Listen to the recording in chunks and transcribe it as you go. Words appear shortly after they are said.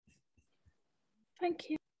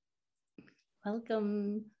Thank you.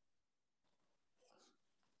 Welcome.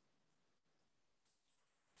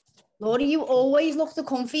 Laura, you always look the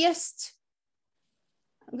comfiest.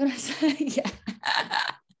 I'm going to say, yeah.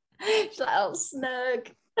 She's like, oh, snug.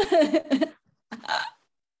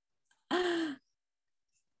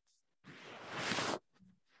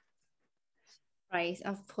 Right,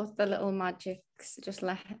 I've put the little magics. Just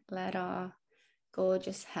let our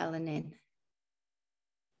gorgeous Helen in.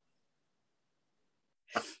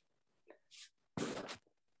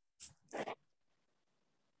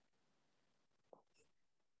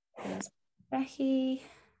 There's Becky.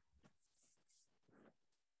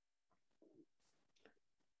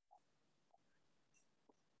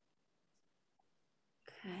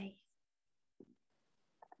 Okay.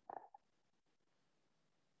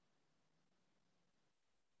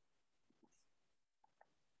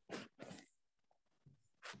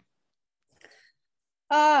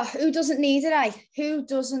 Who doesn't need it, eh? Who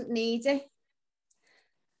doesn't need it?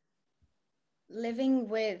 Living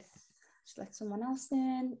with, just let someone else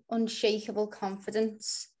in, unshakable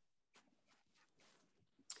confidence.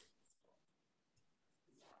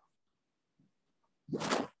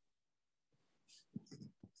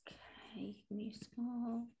 Okay, mute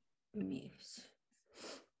small, mute.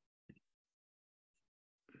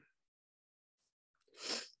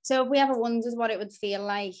 So if we ever wondered what it would feel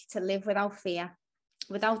like to live without fear,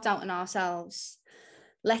 without doubting ourselves,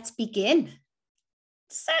 let's begin.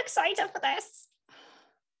 So excited for this.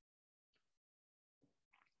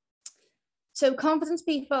 So confidence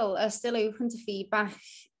people are still open to feedback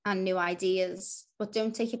and new ideas, but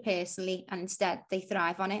don't take it personally, and instead they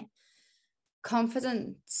thrive on it.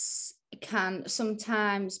 Confidence can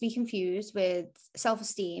sometimes be confused with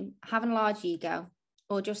self-esteem, having a large ego,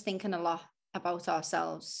 or just thinking a lot about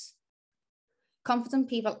ourselves. Confident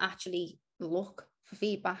people actually look for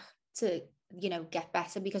feedback to, get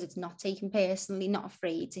better, because it's not taken personally, not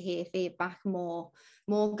afraid to hear feedback, more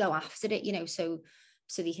go after it, so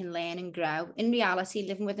they can learn and grow. In reality,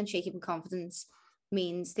 living with unshakable confidence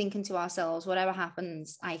means thinking to ourselves, whatever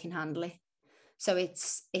happens, I can handle it. So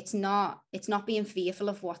it's not being fearful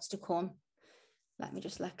of what's to come. Let me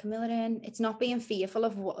just let Camilla in. It's not being fearful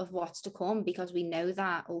of what's to come, because we know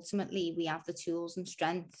that ultimately we have the tools and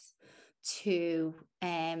strength to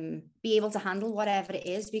be able to handle whatever it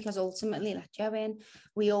is, because ultimately, let Joe in,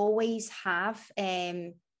 we always have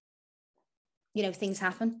things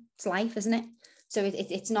happen. It's life, isn't it? So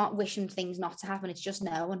it's not wishing things not to happen. It's just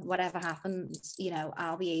knowing whatever happens,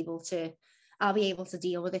 I'll be able to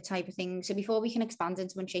deal with it, type of thing. So before we can expand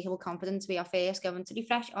into unshakable confidence, we are first going to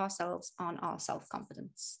refresh ourselves on our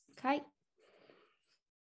self-confidence. Okay.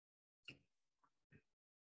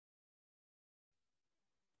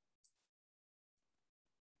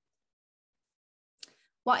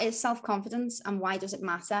 What is self-confidence and why does it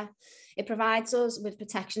matter? It provides us with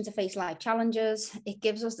protection to face life challenges. It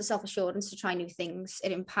gives us the self-assurance to try new things.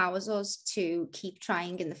 It empowers us to keep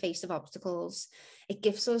trying in the face of obstacles. It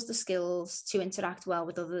gives us the skills to interact well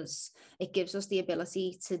with others. It gives us the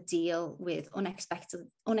ability to deal with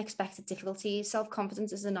unexpected difficulties.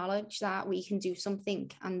 Self-confidence is the knowledge that we can do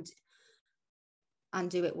something and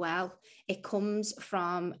do it well. It comes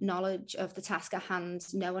from knowledge of the task at hand,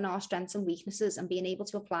 knowing our strengths and weaknesses, and being able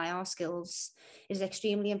to apply our skills is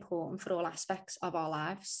extremely important for all aspects of our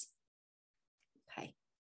lives. Okay.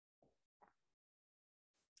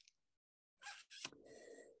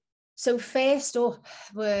 So first up,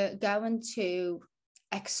 we're going to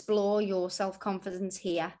explore your self-confidence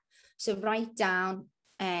here. So write down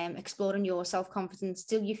exploring your self-confidence.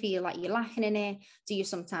 Do you feel like you're lacking in it? Do you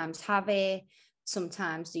sometimes have it?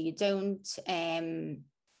 Sometimes do you don't?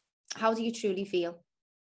 How do you truly feel?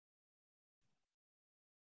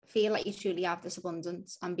 Feel like you truly have this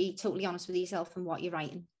abundance, and be totally honest with yourself and what you're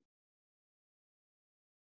writing.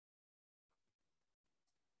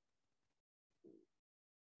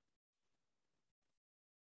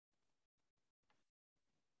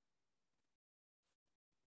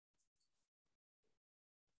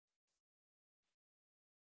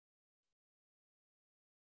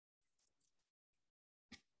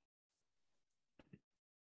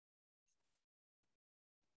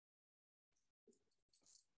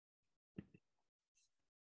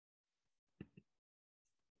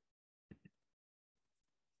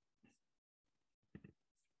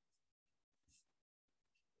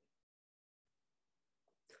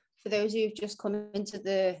 For those who've just come into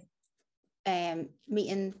the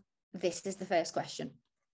meeting, this is the first question,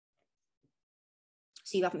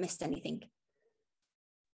 so you haven't missed anything.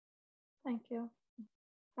 Thank you.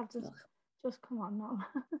 I've just come on now.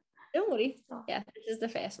 Don't worry. Yeah, this is the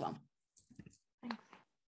first one. Thanks.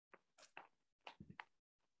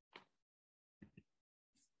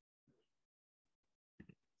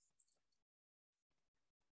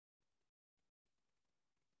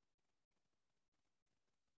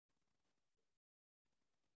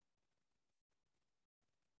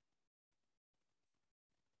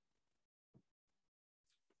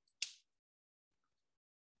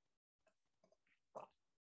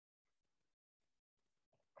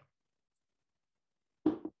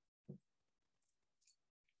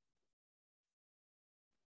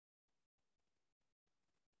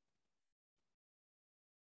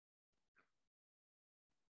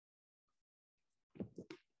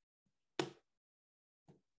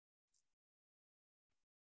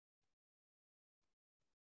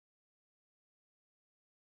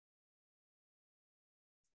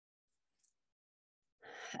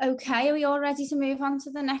 okay, are we all ready to move on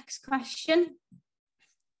to the next question?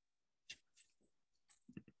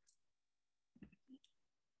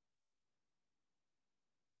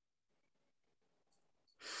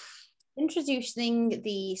 Introducing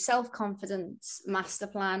the self-confidence master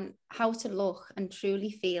plan, how to look and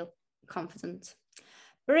truly feel confident.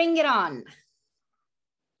 Bring it on.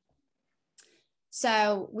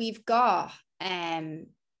 So we've got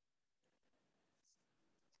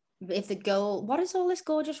if the goal, what is all this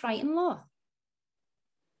gorgeous writing, Law?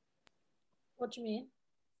 What do you mean?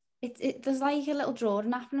 There's like a little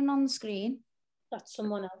drawing happening on the screen. That's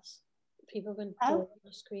someone else. People can draw on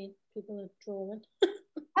the screen. People are drawing.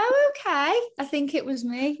 Oh, okay. I think it was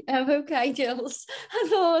me. Oh, okay, Jules. I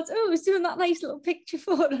thought, oh, it was doing that nice little picture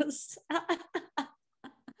for us. I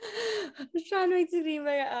was trying to make the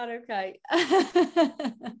remake out okay.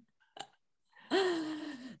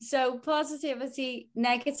 So positivity,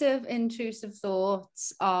 negative, intrusive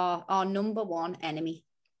thoughts are our number one enemy.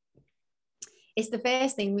 It's the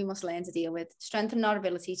first thing we must learn to deal with. Strengthen our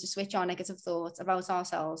ability to switch our negative thoughts about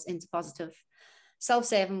ourselves into positive.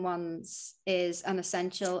 Self-serving ones is an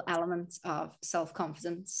essential element of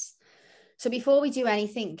self-confidence. So before we do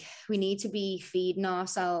anything, we need to be feeding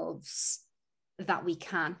ourselves that we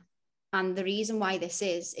can. And the reason why this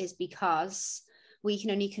is because we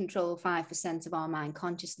can only control 5% of our mind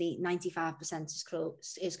consciously. 95%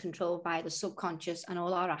 is controlled by the subconscious, and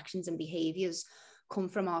all our actions and behaviors come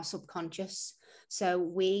from our subconscious. So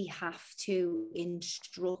we have to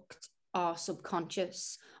instruct our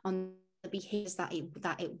subconscious on the behaviors that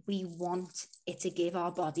we want it to give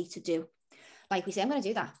our body to do. Like we say, I'm going to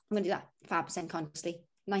do that. I'm going to do that 5% consciously.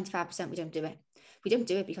 95% we don't do it. We don't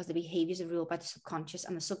do it because the behaviors are ruled by the subconscious,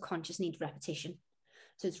 and the subconscious needs repetition.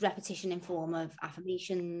 So it's repetition in form of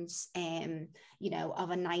affirmations, of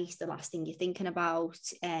a night, the last thing you're thinking about,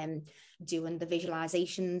 doing the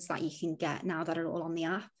visualizations that you can get now that are all on the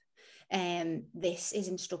app. This is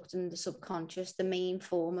instructing the subconscious. The main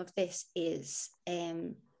form of this is,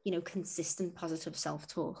 consistent positive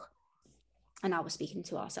self-talk. And now we're speaking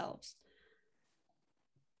to ourselves.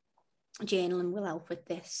 Journaling will help with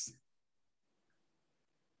this.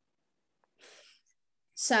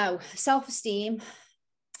 So self-esteem.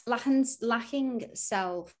 Lacking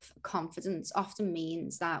self-confidence often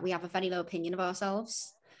means that we have a very low opinion of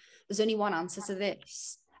ourselves. There's only one answer to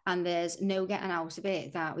this, and there's no getting out of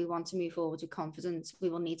it that we want to move forward with confidence. We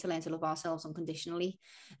will need to learn to love ourselves unconditionally.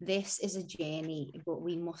 This is a journey, but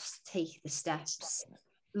we must take the steps.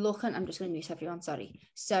 I'm just going to mute everyone, sorry.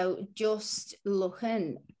 So just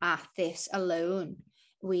looking at this alone,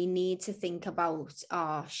 we need to think about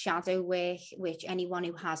our shadow work, which anyone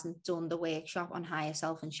who hasn't done the workshop on higher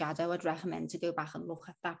self and shadow, I'd recommend to go back and look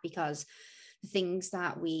at that, because the things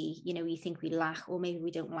that we think we lack or maybe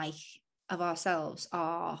we don't like of ourselves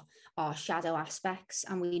are our shadow aspects,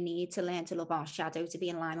 and we need to learn to love our shadow to be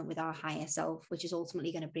in alignment with our higher self, which is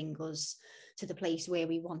ultimately going to bring us to the place where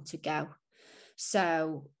we want to go.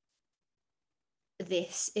 So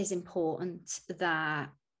this is important, that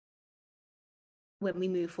when we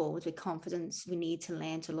move forward with confidence, we need to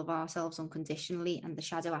learn to love ourselves unconditionally, and the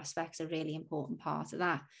shadow aspects are a really important part of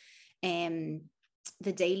that.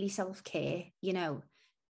 The daily self-care,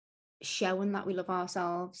 showing that we love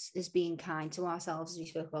ourselves is being kind to ourselves, as we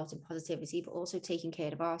spoke about in positivity, but also taking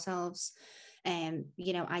care of ourselves.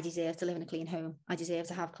 I deserve to live in a clean home. I deserve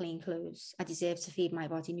to have clean clothes. I deserve to feed my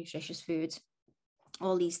body nutritious food.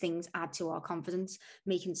 All these things add to our confidence.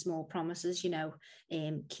 Making small promises,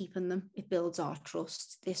 keeping them, it builds our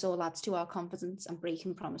trust. This all adds to our confidence, and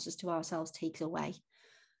breaking promises to ourselves takes away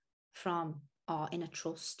from our inner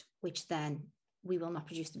trust, which then we will not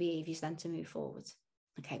produce the behaviors then to move forward.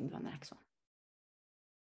 Okay, move on to the next one.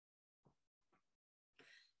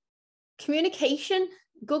 Communication.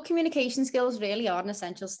 Good communication skills really are an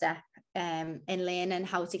essential step in learning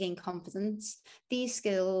how to gain confidence. These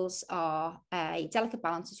skills are a delicate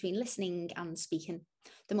balance between listening and speaking.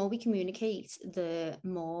 The more we communicate, the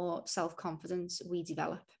more self-confidence we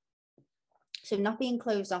develop. So not being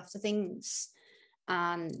closed off to things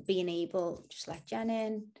and being able, just let Jen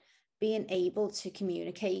in, being able to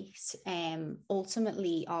communicate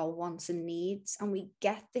ultimately our wants and needs. And we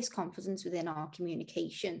get this confidence within our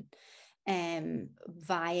communication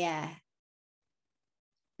via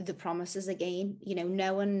the promises again.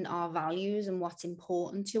 Knowing our values and what's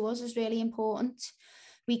important to us is really important.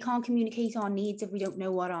 We can't communicate our needs if we don't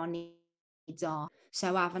know what our needs are.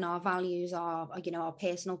 So having our values, our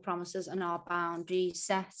personal promises and our boundaries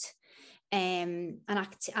set. An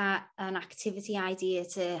activity idea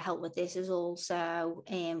to help with this is also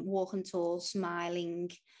walking tall,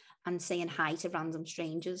 smiling and saying hi to random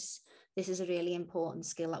strangers. This is a really important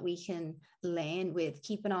skill that we can learn with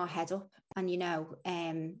keeping our head up and,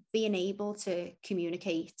 being able to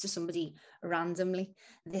communicate to somebody randomly.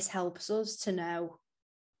 This helps us to know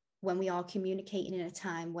when we are communicating in a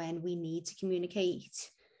time when we need to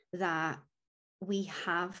communicate that we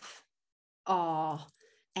have our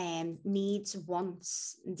needs,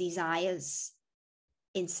 wants, desires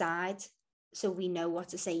inside, so we know what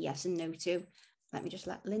to say yes and no to. Let me just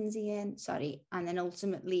let Lindsay in, sorry. And then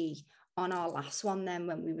ultimately on our last one then,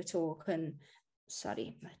 when we were talking,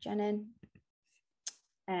 sorry, Jen in.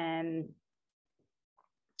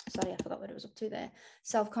 Sorry, I forgot what it was up to there.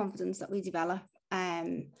 Self-confidence that we develop.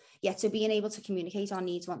 So being able to communicate our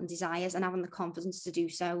needs, wants and desires, and having the confidence to do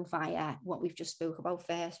so via what we've just spoke about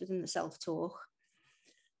first within the self-talk.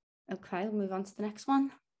 Okay, we'll move on to the next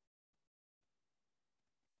one.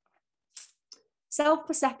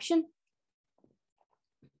 Self-perception.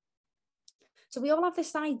 So we all have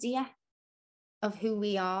this idea of who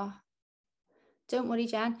we are. Don't worry,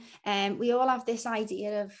 Jen. We all have this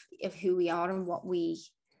idea of who we are and what we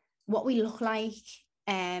look like.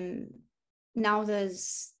 Now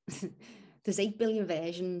there's 8 billion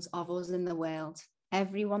versions of us in the world.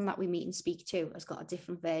 Everyone that we meet and speak to has got a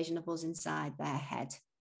different version of us inside their head.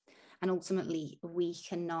 And ultimately, we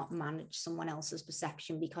cannot manage someone else's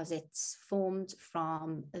perception because it's formed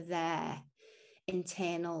from their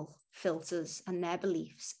internal filters and their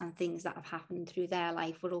beliefs and things that have happened through their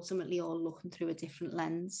life. We're ultimately all looking through a different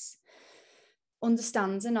lens.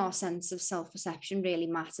 Understanding our sense of self-perception really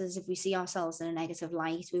matters. If we see ourselves in a negative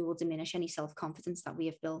light, we will diminish any self-confidence that we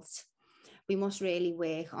have built. We must really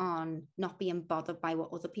work on not being bothered by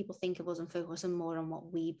what other people think of us and focusing more on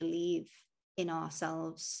what we believe in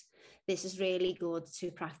ourselves. This is really good to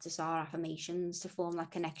practice our affirmations, to form that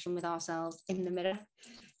connection with ourselves in the mirror,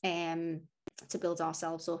 to build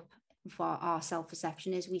ourselves up. For our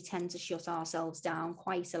self-perception is we tend to shut ourselves down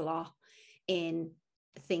quite a lot in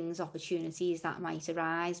things, opportunities that might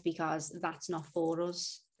arise because that's not for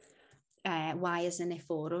us. Why isn't it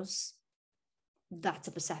for us? That's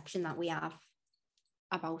a perception that we have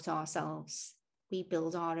about ourselves. We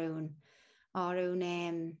build our own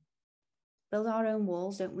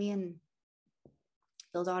walls, don't we? And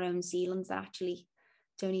build our own ceilings that actually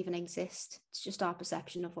don't even exist. It's just our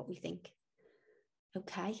perception of what we think.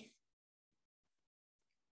 Okay.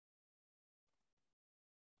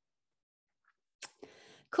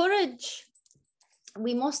 Courage.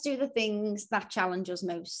 We must do the things that challenge us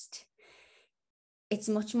most. It's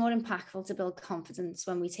much more impactful to build confidence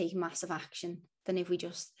when we take massive action than if we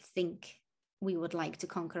just think we would like to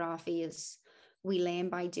conquer our fears. We learn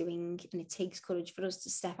by doing, and it takes courage for us to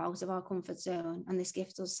step out of our comfort zone, and this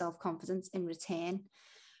gives us self-confidence in return.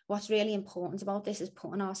 What's really important about this is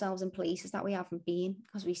putting ourselves in places that we haven't been,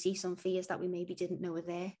 because we see some fears that we maybe didn't know were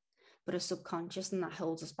there, but are subconscious, and that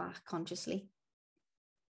holds us back consciously.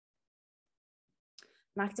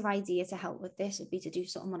 An active idea to help with this would be to do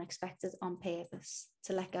something unexpected on purpose,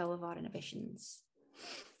 to let go of our inhibitions.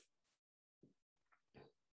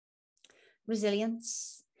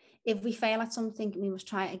 Resilience. If we fail at something, we must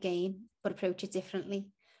try it again, but approach it differently.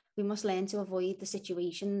 We must learn to avoid the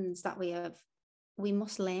situations that we have. We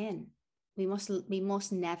must learn. We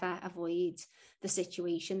must never avoid the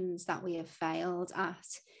situations that we have failed at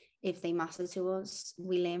if they matter to us.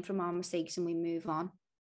 We learn from our mistakes and we move on.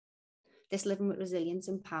 This living with resilience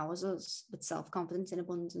empowers us with self-confidence and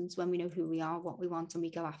abundance when we know who we are, what we want, and we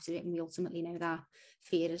go after it. And we ultimately know that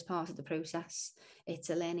fear is part of the process. It's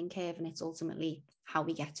a learning curve, and it's ultimately how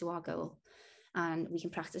we get to our goal. And we can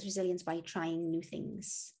practice resilience by trying new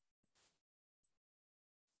things.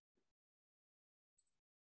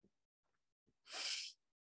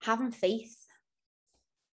 Having faith.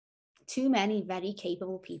 Too many very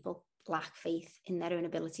capable people lack faith in their own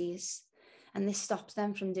abilities, and this stops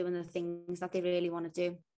them from doing the things that they really want to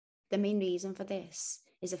do. The main reason for this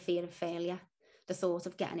is a fear of failure. The thought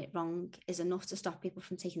of getting it wrong is enough to stop people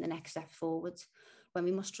from taking the next step forward, when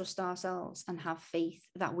we must trust ourselves and have faith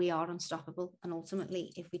that we are unstoppable. And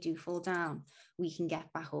ultimately, if we do fall down, we can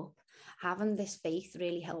get back up. Having this faith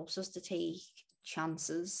really helps us to take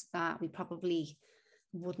chances that we probably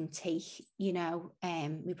wouldn't take, we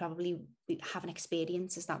probably have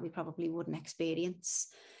experiences that we probably wouldn't experience.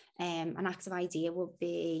 An active idea would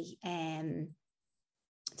be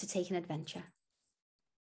to take an adventure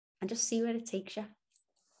and just see where it takes you.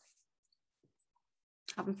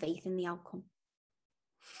 Having faith in the outcome.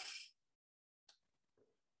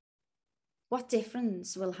 What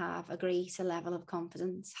difference will have a greater level of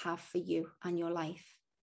confidence have for you and your life?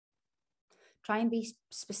 Try and be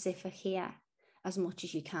specific here as much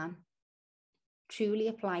as you can. Truly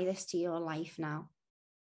apply this to your life now.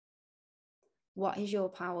 What is your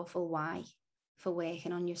powerful why for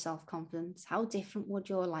working on your self-confidence? How different would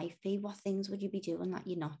your life be? What things would you be doing that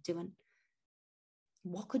you're not doing?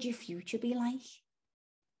 What could your future be like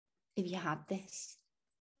if you had this?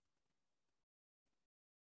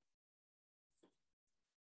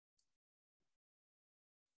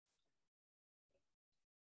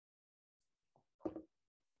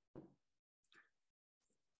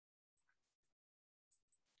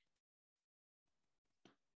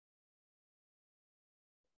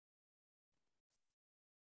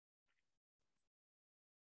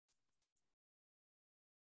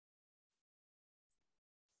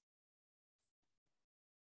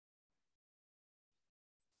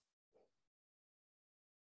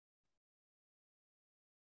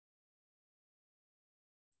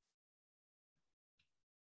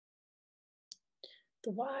 The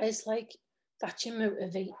why is like, that's your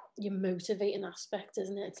motivating aspect,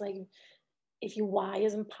 isn't it? It's like, if your why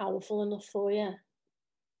isn't powerful enough for you,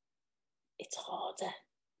 it's harder.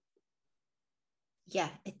 Yeah,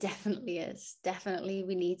 it definitely is. Definitely,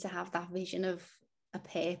 we need to have that vision of a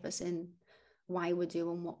purpose in why we're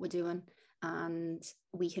doing what we're doing. And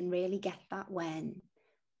we can really get that when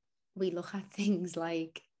we look at things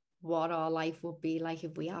like what our life would be like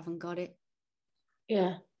if we haven't got it.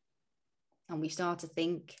 Yeah. And we start to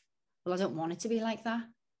think, well, I don't want it to be like that.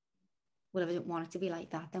 Well, if I don't want it to be like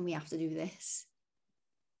that, then we have to do this.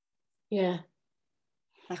 Yeah.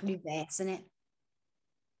 Like reversing it.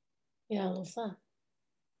 Yeah, I love that.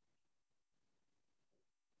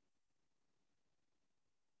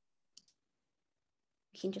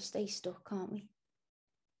 We can just stay stuck, can't we?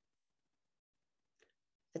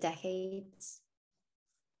 For decades.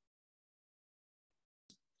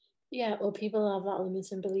 Yeah, or people have that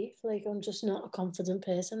limiting belief, like, I'm just not a confident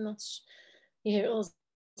person. That's, you hear it all the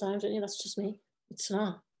time, don't you? That's just me. It's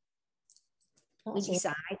not. We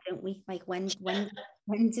decide, don't we? Like when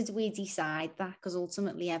did we decide that? Because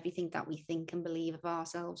ultimately everything that we think and believe of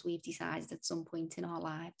ourselves, we've decided at some point in our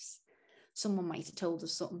lives. Someone might have told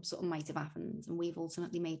us something might have happened, and we've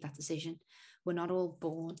ultimately made that decision. We're not all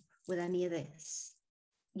born with any of this.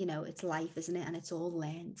 You know, it's life, isn't it? And it's all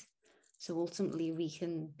learned. So ultimately we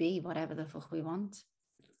can be whatever the fuck we want.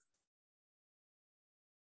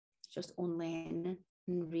 Just unlearning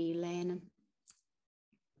and relearning.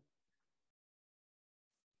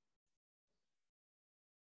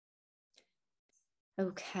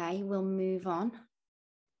 Okay, we'll move on.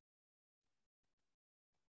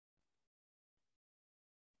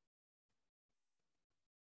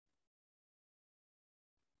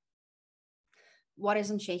 What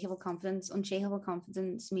is unshakable confidence? Unshakable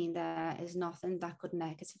confidence means there is nothing that could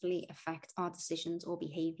negatively affect our decisions or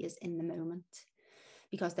behaviors in the moment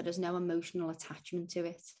because there is no emotional attachment to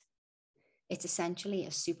it. It's essentially a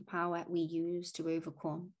superpower we use to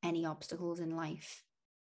overcome any obstacles in life.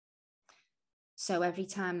 So every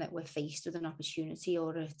time that we're faced with an opportunity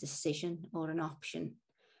or a decision or an option,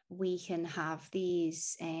 we can have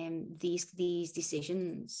these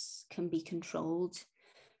decisions can be controlled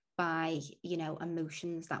by, you know,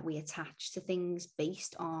 emotions that we attach to things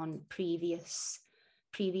based on previous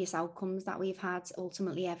outcomes that we've had.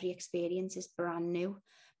 Ultimately, every experience is brand new,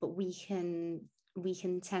 but we can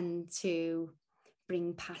tend to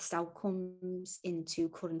bring past outcomes into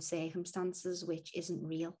current circumstances, which isn't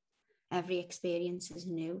real. Every experience is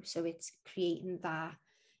new, so it's creating that,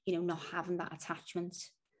 you know, not having that attachment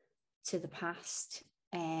to the past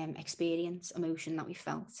experience, emotion that we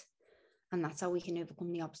felt. And that's how we can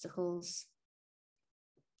overcome the obstacles.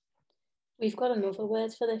 We've got another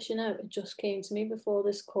word for this, you know. It just came to me before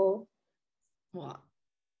this call. What?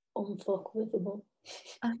 Unfuckwithable.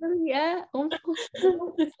 Oh, yeah.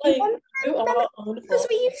 It's like, Because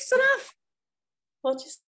we used to have. What do you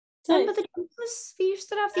say? Remember the jumpers? We used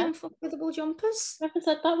to have the Yeah. unfuckwithable jumpers. I haven't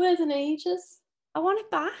said that word in ages. I want it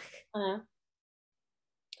back. I know.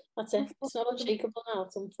 That's it. It's not unshakable now,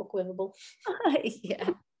 it's unfuckwithable. Yeah.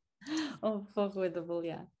 Unfuckwithable,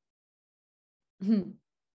 yeah.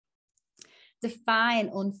 Define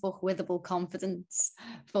unfuckwithable confidence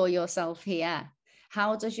for yourself here.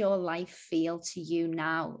 How does your life feel to you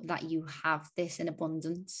now that you have this in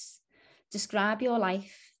abundance? Describe your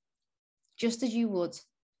life just as you would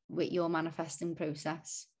with your manifesting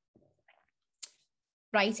process.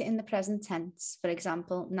 Write it in the present tense. For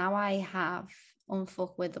example, now I have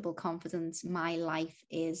unfuckwithable confidence. My life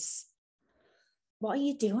is. What are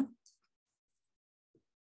you doing?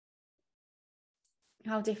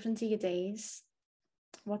 How different are your days?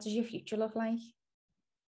 What does your future look like?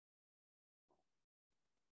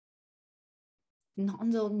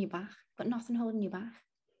 Nothing's holding you back, but nothing holding you back.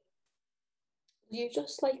 You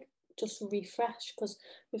just refresh, because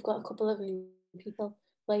we've got a couple of new people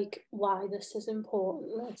like why this is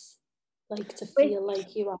important, Liz. Like to Wait. feel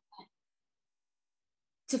like you are.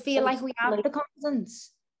 To feel like we have like, the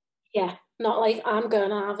confidence. Yeah, not like I'm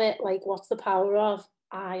gonna have it. Like, what's the power of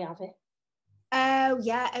I have it? Oh,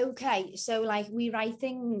 yeah, okay. So like we write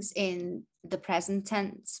things in the present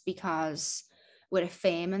tense because we're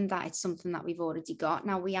affirming that it's something that we've already got.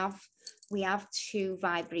 Now we have two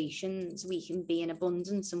vibrations. We can be in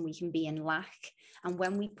abundance and we can be in lack. And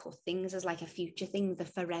when we put things as like a future thing, they're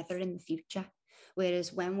forever in the future.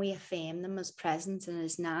 Whereas when we affirm them as present and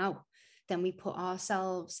as now, then we put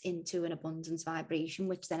ourselves into an abundance vibration,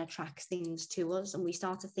 which then attracts things to us. And we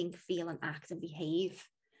start to think, feel, and act and behave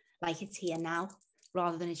like it's here now,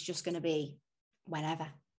 rather than it's just going to be whenever,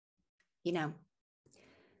 you know,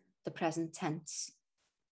 the present tense.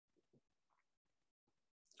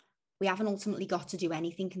 We haven't ultimately got to do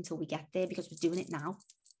anything until we get there because we're doing it now.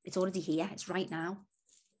 It's already here. It's right now.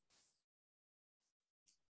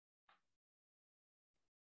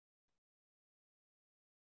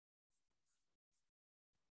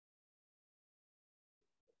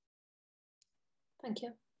 Thank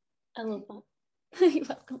you. I love that. You're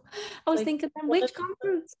welcome. I was Like, thinking, then which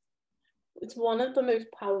conference? It's one of the most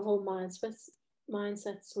powerful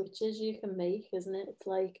mindset switches you can make, isn't it? It's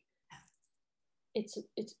like it's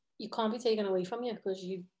you can't be taken away from you because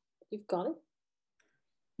you've got it.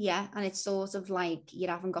 Yeah, and it's sort of like you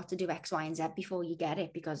haven't got to do X, Y, and Z before you get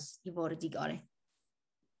it because you've already got it.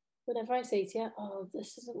 Whenever I say to you, "Oh,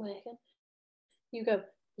 this isn't working," you go,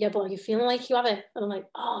 "Yeah, but you're feeling like you have it," and I'm like,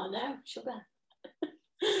 "Oh no, sugar."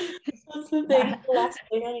 That's the thing. The last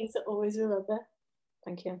thing I need to always remember.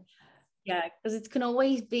 Thank you. Yeah, because it can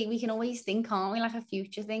always be, we can always think, can't we, like a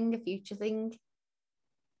future thing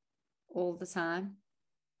all the time.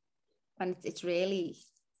 And it's really,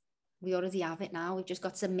 we already have it now. We've just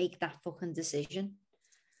got to make that fucking decision.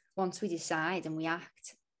 Once we decide and we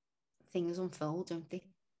act, things unfold, don't they?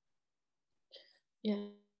 Yeah.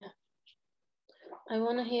 I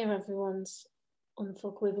want to hear everyone's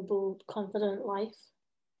unfuckwithable, confident life.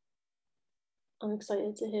 I'm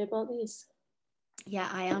excited to hear about these. Yeah,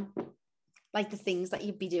 I am. Like the things that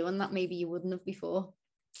you'd be doing that maybe you wouldn't have before.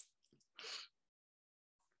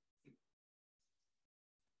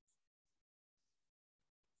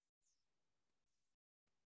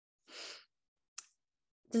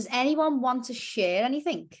 Does anyone want to share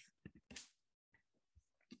anything?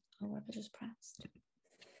 Or what have I just pressed?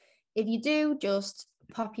 If you do, just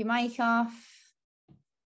pop your mic off.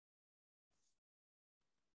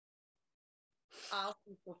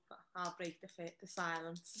 I'll break the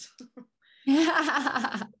silence.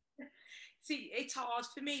 See, it's hard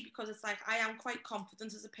for me because it's like I am quite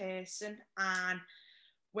confident as a person, and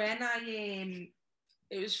when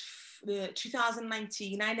it was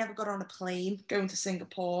 2019, I never got on a plane going to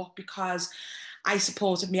Singapore because I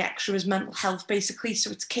supported my extra's mental health basically.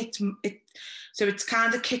 So it's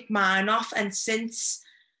kind of kicked mine off, and since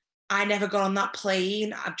I never got on that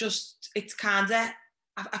plane,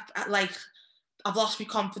 I've lost my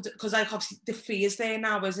confidence because like obviously the fear's there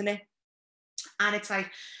now, isn't it? And it's like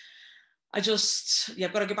I've got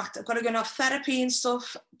to go back. I've got to go and have therapy and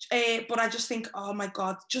stuff. But I just think, oh my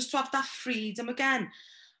God, just to have that freedom again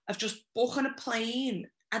of just booking a plane.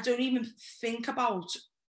 I don't even think about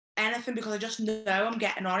anything because I just know I'm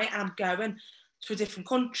getting on it and I'm going to a different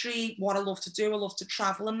country. What I love to do, I love to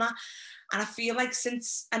travel and that. And I feel like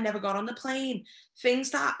since I never got on the plane, things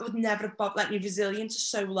that would never have like my resilience is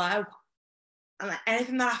so low. And like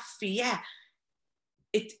anything that I fear,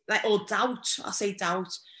 or doubt, I'll say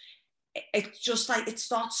doubt, it's just like it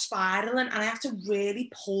starts spiraling and I have to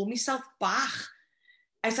really pull myself back.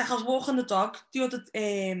 It's like I was walking the dog the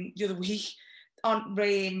other week on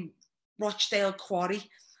Rochdale Quarry,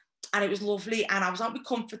 and it was lovely, and I was out my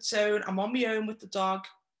comfort zone. I'm on my own with the dog.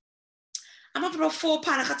 I'm having about 4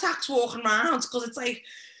 panic attacks walking around because it's like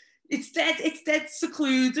it's dead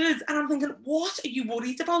secluded, and I'm thinking, what are you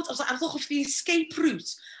worried about? I was looking for the escape route.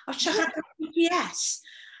 I was checking out the GPS.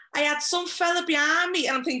 I had some fella behind me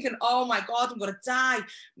and I'm thinking, oh my God, I'm going to die.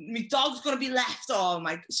 My dog's going to be left. Oh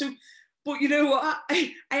my. So, but you know what?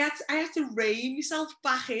 I had to rein myself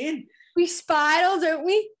back in. We spiral, don't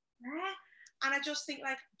we? Yeah. And I just think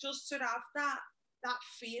like, just to have that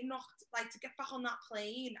fear knocked, like to get back on that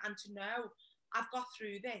plane and to know I've got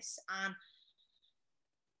through this and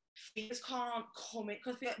fears can't come in.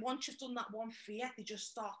 Because once you've done that one fear, they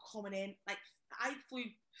just start coming in. Like I flew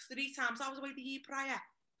 3 times. I was away the year prior.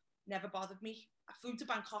 Never bothered me. I flew to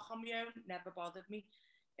Bangkok on my own, never bothered me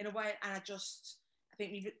in a way. And I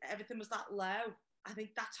think everything was that low. I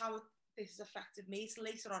think that's how this has affected me. It's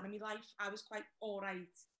later on in my life, I was quite all right.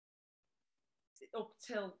 up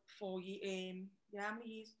till 4 years. How many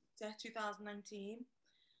years? 2019.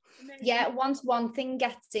 Yeah, once one thing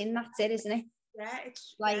gets in, that's it, isn't it? Yeah,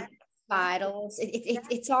 it's like spirals.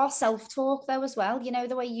 It's our self-talk though as well. You know,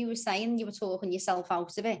 the way you were saying you were talking yourself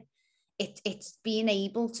out of it. It's being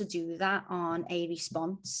able to do that on a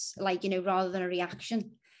response, like, you know, rather than a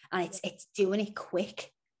reaction. And it's doing it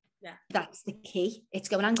quick. Yeah. That's the key. It's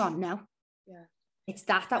going, hang on now. Yeah. It's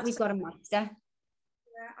that we've got to master.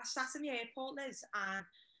 Yeah, I sat in the airport, Liz, and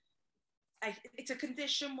it's a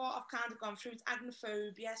condition what I've kind of gone through. It's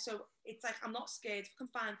agnophobia, so it's like I'm not scared of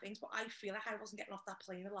confined things, but I feel like I wasn't getting off that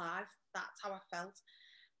plane alive. That's how I felt.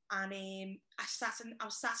 And I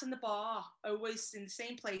was sat in the bar, always in the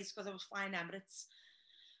same place because I was flying Emirates.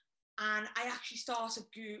 And I actually started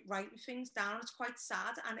writing things down. It's quite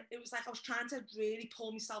sad, and it was like I was trying to really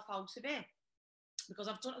pull myself out of it, because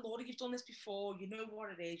I've done, Laura, you've done this before. You know what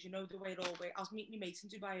it is. You know the way it all works. I was meeting my mates in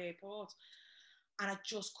Dubai airport, and I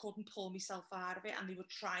just couldn't pull myself out of it. And they were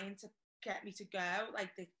trying to get me to go,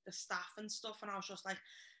 like the staff and stuff. And I was just like,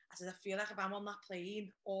 I said, I feel like if I'm on that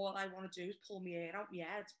plane, all I want to do is pull my hair out my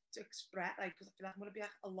head to express, like, because I feel like I'm going to be like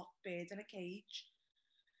a locked bird in a cage.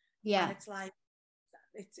 Yeah. And it's like,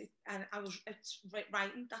 and it's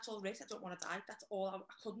writing, that's all it is. I don't want to die. That's all. I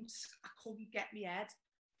couldn't get my head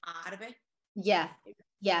out of it. Yeah.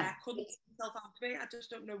 I couldn't get myself out of it. I just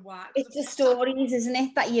don't know why. It's the stories, isn't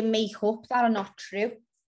it, that you make up that are not true.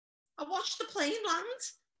 I watched the plane land.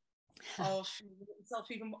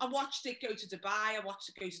 I watched it go to Dubai. I watched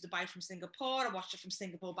it go to Dubai from Singapore. I watched it from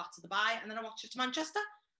Singapore back to Dubai, and then I watched it to Manchester.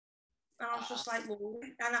 And I was just like, Lord.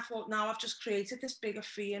 And I thought, now I've just created this bigger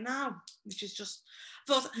fear now, which is just,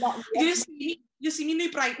 I thought, you see me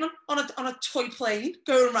New Brighton on a toy plane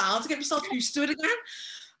going around to get myself used to it again.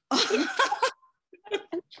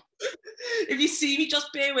 If you see me,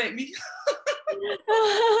 just bear with me.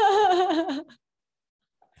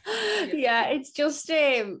 Yeah, it's just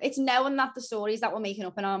it's knowing that the stories that we're making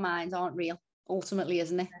up in our minds aren't real, ultimately,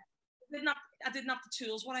 isn't it? I didn't have the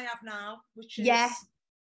tools what I have now, which is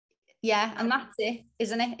and that's it,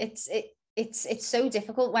 isn't it? It's so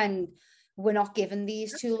difficult when we're not given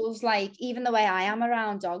these tools. Like, even the way I am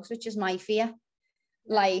around dogs, which is my fear,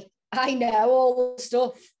 like, I know all the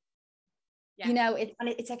stuff. You know,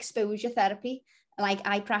 it's exposure therapy. Like,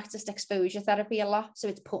 I practiced exposure therapy a lot. So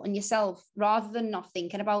it's putting yourself, rather than not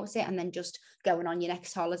thinking about it and then just going on your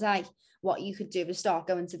next holiday, what you could do is start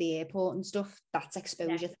going to the airport and stuff. That's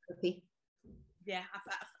exposure therapy. Yeah,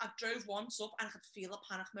 I drove once up and I could feel the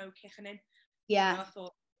panic mode kicking in. Yeah. You know, I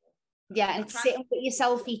thought, and it's sitting with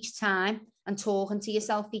yourself each time and talking to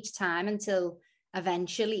yourself each time until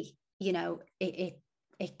eventually, you know, it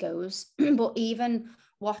goes. But even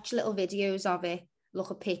watch little videos of it,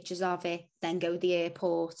 look at pictures of it, then go to the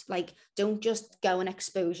airport. Like, don't just go and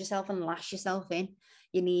expose yourself and lash yourself in.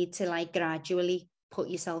 You need to, like, gradually put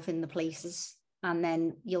yourself in the places, and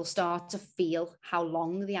then you'll start to feel how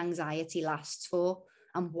long the anxiety lasts for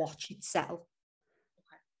and watch it settle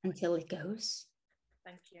until it goes.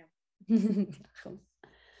 Thank you.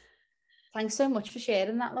 Thanks so much for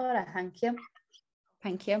sharing that, Laura. Thank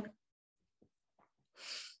you.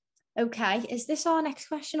 Okay, is this our next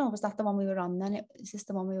question, or was that the one we were on then? Is this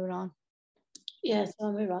the one we were on? Yeah, it's the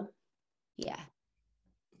one we were on. Yeah.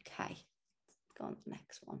 Okay, go on to the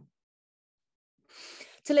next one.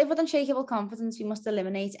 To live with unshakable confidence, we must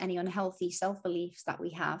eliminate any unhealthy self-beliefs that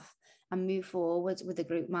we have and move forward with a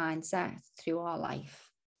group mindset through our life.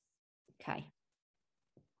 Okay.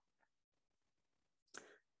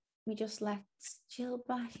 We just let Jill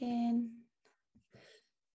back in.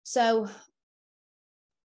 So,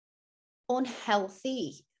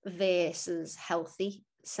 unhealthy versus healthy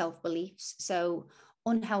self-beliefs. So,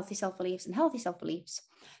 unhealthy self-beliefs and healthy self-beliefs,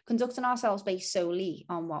 conducting ourselves based solely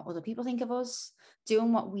on what other people think of us,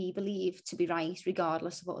 doing what we believe to be right,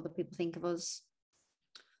 regardless of what other people think of us,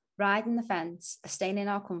 riding the fence, staying in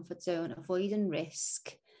our comfort zone, avoiding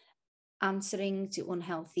risk, answering to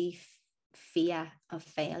unhealthy fear of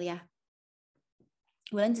failure,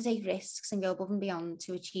 willing to take risks and go above and beyond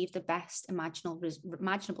to achieve the best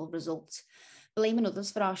imaginable result, blaming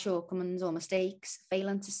others for our shortcomings or mistakes,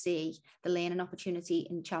 failing to see the learning opportunity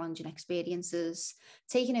in challenging experiences,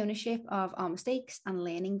 taking ownership of our mistakes and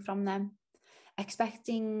learning from them,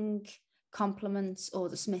 expecting compliments or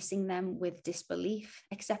dismissing them with disbelief,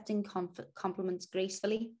 accepting compliments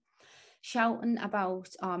gracefully, shouting about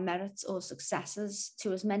our merits or successes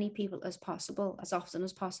to as many people as possible, as often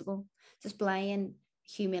as possible, displaying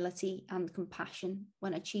humility and compassion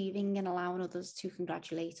when achieving and allowing others to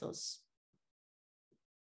congratulate us.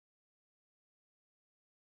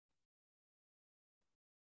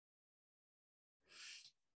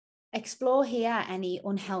 Explore here any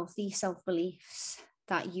unhealthy self-beliefs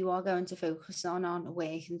that you are going to focus on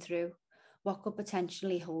working through. What could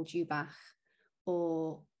potentially hold you back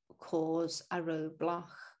or cause a roadblock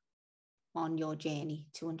on your journey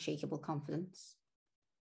to unshakable confidence?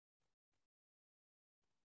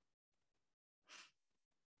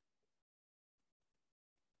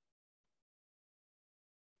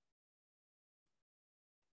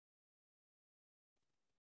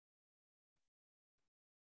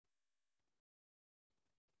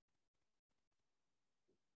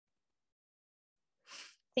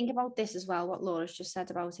 Think about this as well, what Laura's just said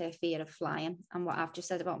about her fear of flying and what I've just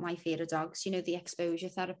said about my fear of dogs, you know, the exposure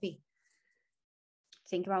therapy.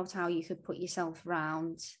 Think about how you could put yourself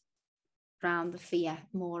round the fear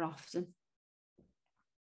more often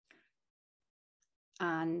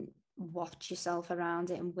and watch yourself around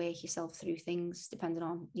it and work yourself through things depending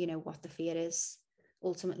on, you know, what the fear is.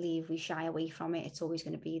 Ultimately, if we shy away from it, it's always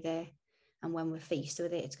going to be there. And when we're faced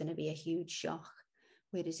with it, it's going to be a huge shock.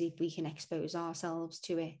 Whereas if we can expose ourselves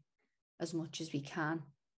to it as much as we can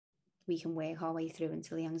work our way through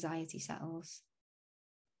until the anxiety settles.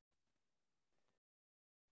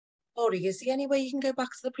 Ori, is there any way you can go back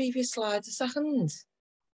to the previous slides a second?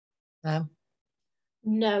 No?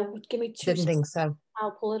 No, give me 2 Didn't think so.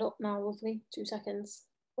 I'll pull it up now, lovely. 2 seconds.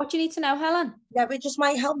 What do you need to know, Helen? Yeah, but it just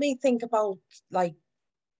might help me think about, like,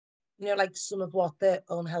 you know, like some of what the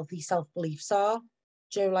unhealthy self-beliefs are.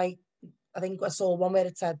 Do you know, like, I think I saw one where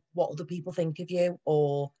it said what other people think of you,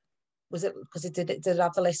 or was it because it did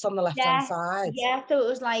have the list on the left-hand side? Yeah, so it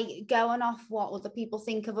was like going off what other people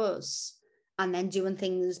think of us and then doing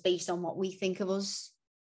things based on what we think of us.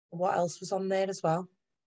 What else was on there as well?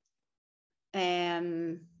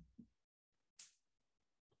 Where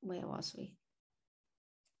was we?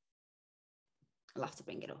 I'll have to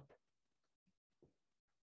bring it up.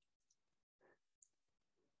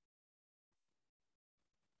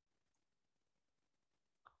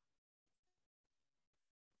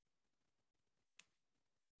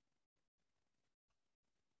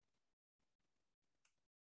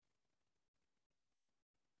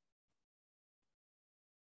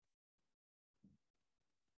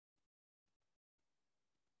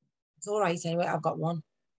 It's all right anyway, I've got one.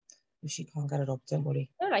 If she can't get it up, don't worry.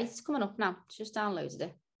 All right, it's coming up now. Just downloaded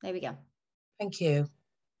it. There we go. Thank you.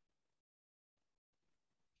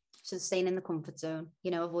 So staying in the comfort zone, you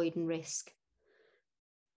know, avoiding risk.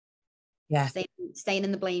 Yeah. Staying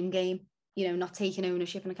in the blame game, you know, not taking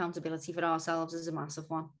ownership and accountability for ourselves is a massive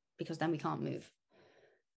one because then we can't move.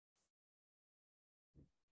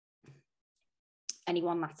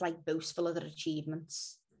 Anyone that's like boastful of their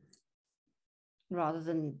achievements rather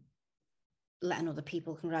than letting other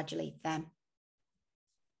people congratulate them.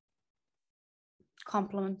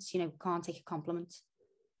 Compliments, you know, can't take a compliment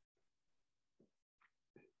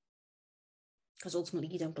because ultimately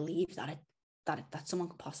you don't believe that someone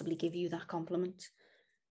could possibly give you that compliment.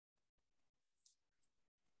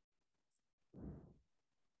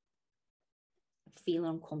 Feeling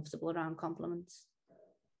uncomfortable around compliments.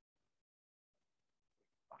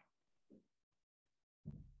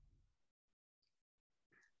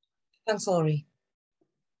 Thanks, Laurie.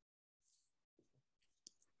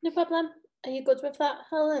 No problem. Are you good with that,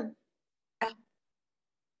 Helen?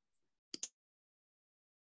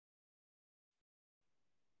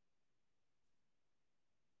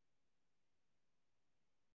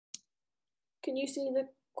 Can you see the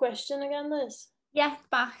question again, Liz? Yeah,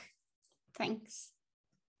 back. Thanks.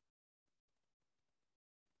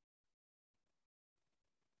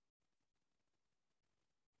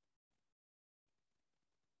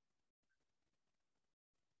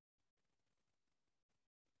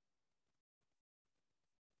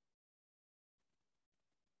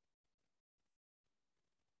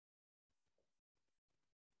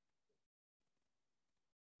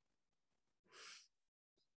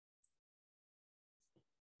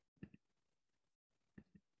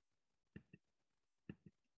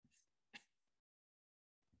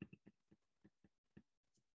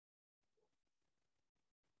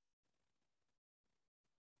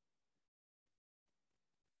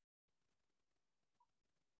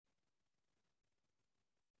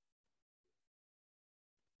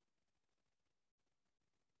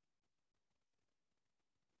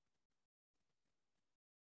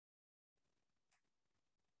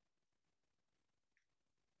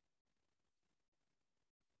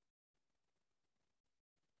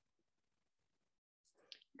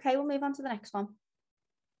 Okay, we'll move on to the next one.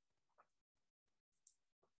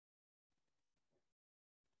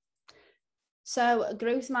 So a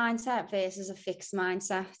growth mindset versus a fixed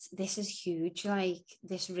mindset. This is huge. Like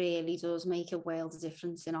this really does make a world of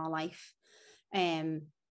difference in our life.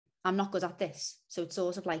 I'm not good at this. So it's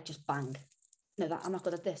sort of like just bang. No, that I'm not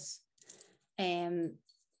good at this.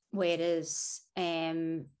 Whereas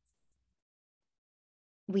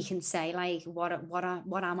we can say like, what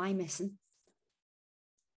am I missing?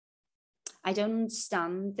 I don't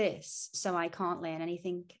understand this, so I can't learn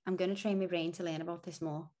anything. I'm going to train my brain to learn about this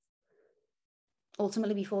more.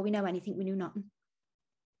 Ultimately, before we know anything, we knew nothing.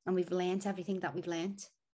 And we've learned everything that we've learned.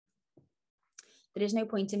 There is no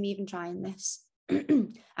point in me even trying this.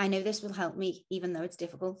 I know this will help me, even though it's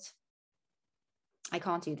difficult. I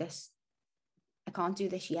can't do this. I can't do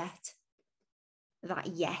this yet. That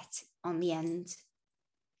yet on the end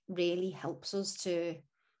really helps us to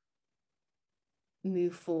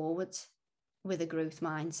move forward with a growth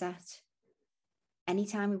mindset.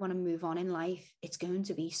 Anytime we want to move on in life, it's going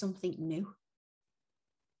to be something new.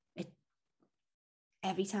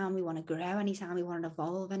 Every time we want to grow, anytime we want to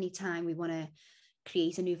evolve, anytime we want to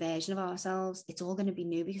create a new version of ourselves, it's all going to be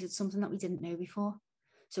new because it's something that we didn't know before.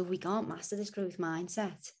 So if we can't master this growth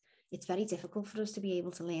mindset, it's very difficult for us to be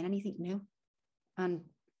able to learn anything new. And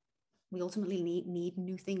we ultimately need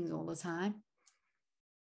new things all the time.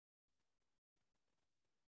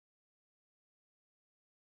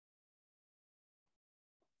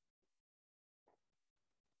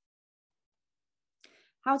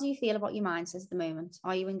 How do you feel about your mindset at the moment?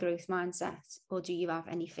 Are you in growth mindset, or do you have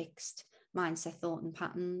any fixed mindset, thought and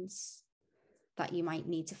patterns that you might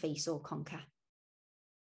need to face or conquer?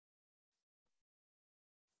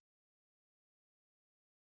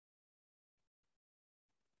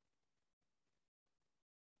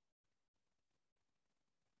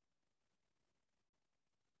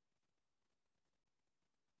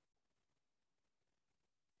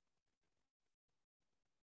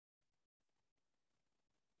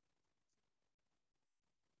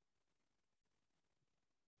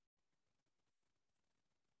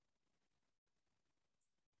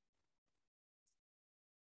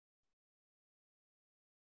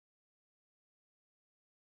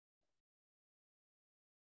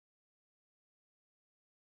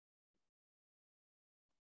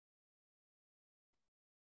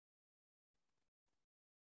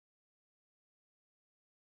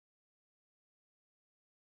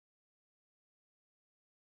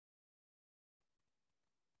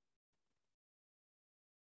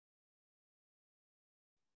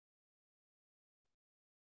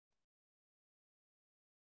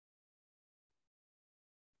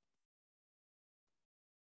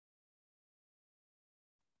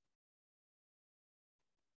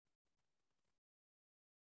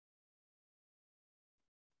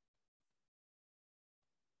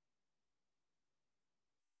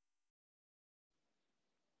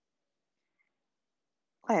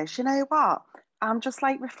 Liz, you know what? I'm just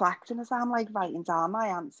like reflecting as I'm like writing down my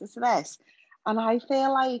answers to this. And I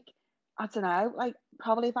feel like, I don't know, like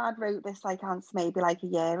probably if I'd wrote this like answer maybe like a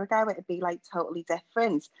year ago, it'd be like totally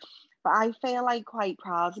different. But I feel like quite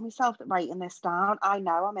proud of myself that writing this down. I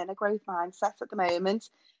know I'm in a growth mindset at the moment,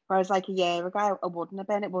 whereas like a year ago, I wouldn't have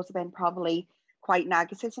been. It would have been probably quite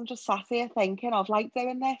negative. So I'm just sat here thinking of like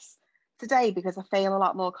doing this today because I feel a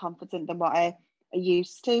lot more confident than what I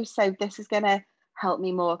used to. So this is going to help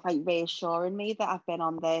me more, like reassuring me that I've been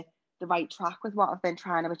on the right track with what I've been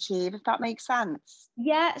trying to achieve, if that makes sense.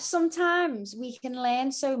 Yeah, sometimes we can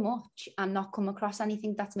learn so much and not come across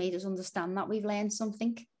anything that's made us understand that we've learned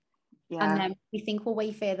something. Yeah. And then we think we're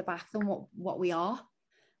way further back than what we are.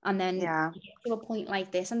 And then you get to a point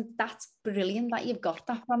like this, and that's brilliant that you've got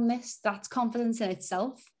that from this. That's confidence in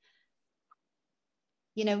itself.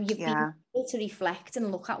 You know, you've been able to reflect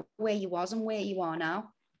and look at where you was and where you are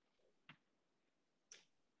now.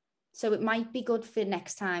 So it might be good for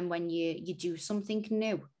next time when you do something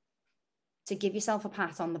new to give yourself a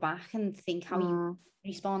pat on the back and think how you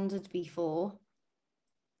responded before.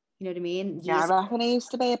 You know what I mean? Yeah, I reckon I used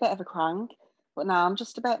to be a bit of a crank, but now I'm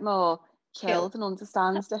just a bit more chilled and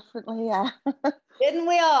understands differently, yeah. Didn't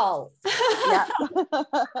we all? Yeah.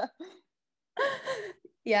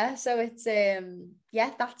 Yeah, so it's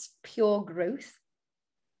that's pure growth.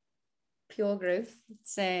 Pure growth.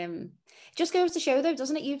 It's it just goes to show though,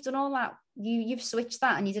 doesn't it? You've done all that. You've switched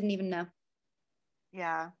that and you didn't even know.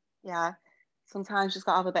 Yeah. Sometimes just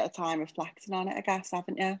got to have a bit of time reflecting on it, I guess,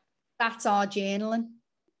 haven't you? That's our journaling.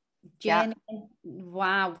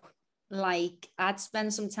 Wow. Like I'd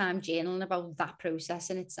spend some time journaling about that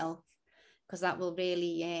process in itself, because that will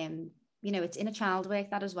really it's inner child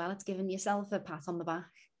work, that as well. It's giving yourself a pat on the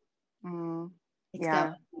back. It's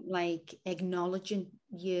going, like acknowledging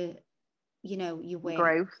your work,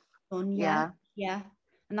 growth done. Yeah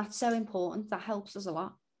and that's so important. That helps us a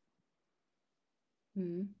lot.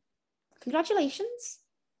 Congratulations.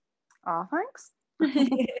 Oh, thanks.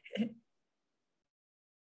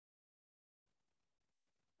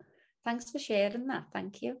 Thanks for sharing that.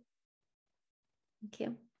 Thank you. Thank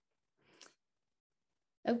you.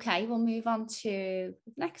 Okay, we'll move on to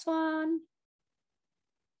the next one.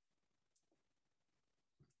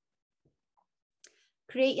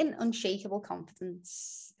 Creating unshakable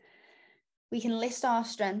confidence. We can list our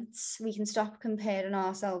strengths. We can stop comparing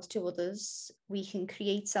ourselves to others. We can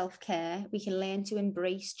create self-care. We can learn to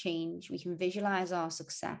embrace change. We can visualize our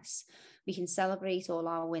success. We can celebrate all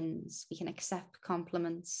our wins. We can accept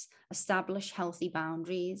compliments, establish healthy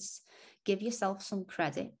boundaries, give yourself some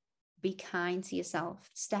credit, be kind to yourself,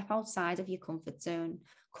 step outside of your comfort zone,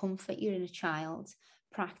 comfort your inner child,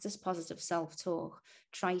 practice positive self-talk,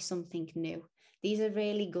 try something new. These are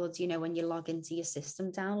really good, you know, when you log into your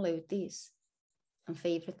system, download these and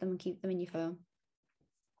favorite them and keep them in your phone.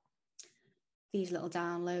 These little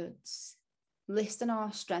downloads, listing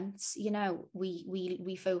our strengths. You know,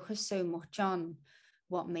 we focus so much on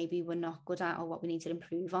what maybe we're not good at or what we need to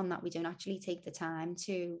improve on, that we don't actually take the time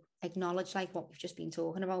to acknowledge, like what we've just been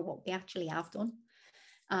talking about, what we actually have done.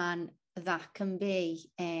 And that can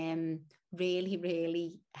be really,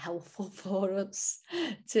 really helpful for us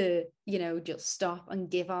to, you know, just stop and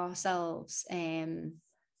give ourselves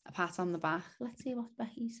a pat on the back. Let's see what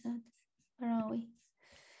Becky said. Where are we?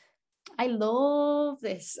 I love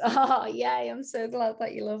this. Oh, yay. I'm so glad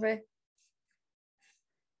that you love it.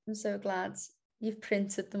 I'm so glad you've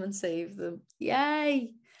printed them and saved them.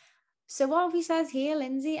 Yay. So what have we said here,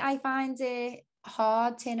 Lindsay? I find it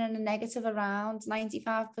hard turning a negative around.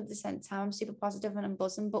 95% of the time I'm super positive and I'm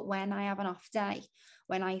buzzing, but when I have an off day,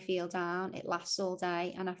 when I feel down, it lasts all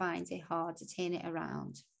day and I find it hard to turn it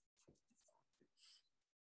around.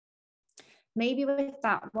 Maybe with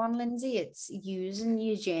that one, Lindsay, it's using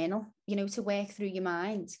your journal, you know, to work through your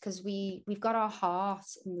mind, because we've got our heart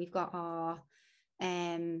and we've got our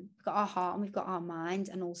heart and we've got our mind,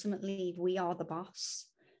 and ultimately we are the boss.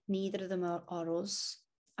 Neither of them are us.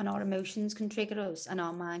 And our emotions can trigger us and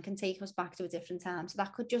our mind can take us back to a different time. So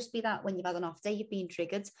that could just be that when you've had an off day, you've been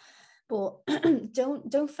triggered. But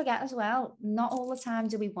don't forget as well, not all the time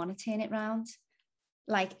do we want to turn it around.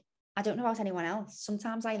 Like, I don't know about anyone else.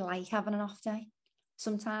 Sometimes I like having an off day.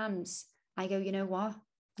 Sometimes I go, you know what?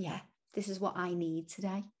 Yeah, this is what I need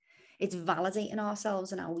today. It's validating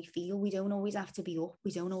ourselves and how we feel. We don't always have to be up.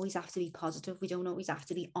 We don't always have to be positive. We don't always have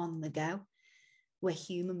to be on the go. We're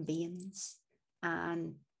human beings.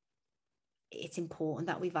 And it's important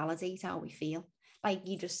that we validate how we feel. Like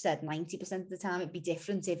you just said, 90% of the time it'd be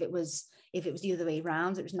different if it was the other way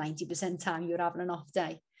around. It was 90% time you were having an off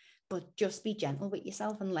day. But just be gentle with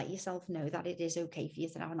yourself and let yourself know that it is okay for you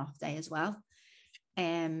to have an off day as well.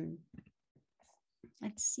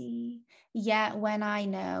 Let's see. Yeah, when I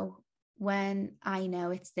know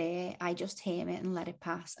it's there, I just tame it and let it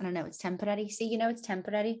pass. And I know it's temporary. See, you know, it's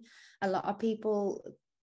temporary. A lot of people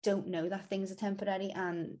don't know that things are temporary,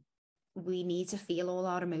 and we need to feel all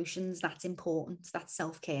our emotions. That's important. That's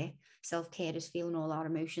self-care. Self-care is feeling all our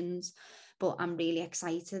emotions. But I'm really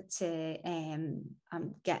excited to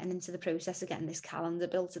I'm getting into the process of getting this calendar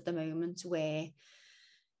built at the moment, where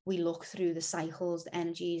we look through the cycles, the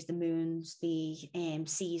energies, the moons, the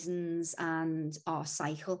seasons, and our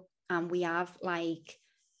cycle. And we have like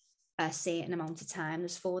a certain amount of time.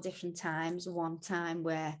 There's 4 different times. One time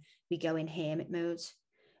where we go in hermit mode,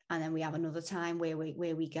 and then we have another time where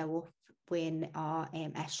we go up when our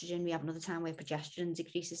estrogen. We have another time where progesterone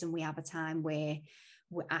decreases, and we have a time where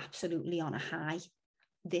we're absolutely on a high.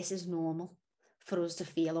 This is normal for us to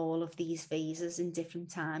feel all of these phases in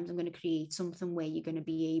different times. I'm going to create something where you're going to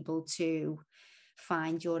be able to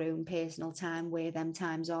find your own personal time where them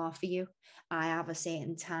times are for you. I have a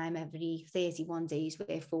certain time every 31 days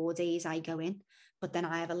where 4 days I go in, but then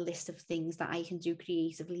I have a list of things that I can do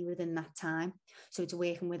creatively within that time. So it's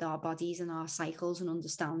working with our bodies and our cycles and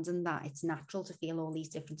understanding that it's natural to feel all these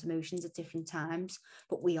different emotions at different times,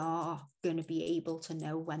 but we are going to be able to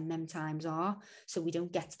know when them times are, so we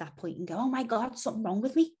don't get to that point and go, oh my God, something wrong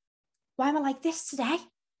with me. Why am I like this today?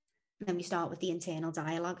 And then we start with the internal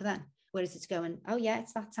dialogue then. Whereas it's going, oh yeah,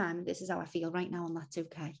 it's that time. This is how I feel right now, and that's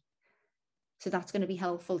okay. So that's going to be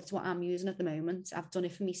helpful. It's what I'm using at the moment. I've done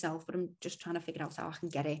it for myself, but I'm just trying to figure out how I can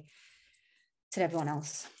get it to everyone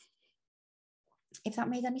else. If that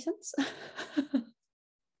made any sense.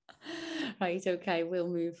 Right, okay, we'll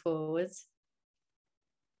move forward.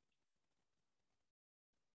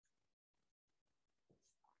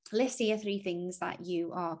 List here 3 things that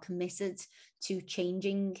you are committed to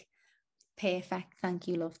changing Perfect. Thank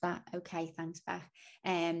you. Love that. Okay. Thanks, Beth.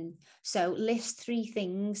 So list 3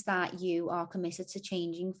 things that you are committed to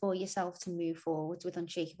changing for yourself to move forward with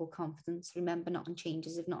unshakable confidence. Remember, not on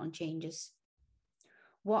changes if not on changes.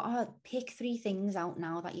 Pick 3 things out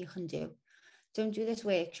now that you can do. Don't do this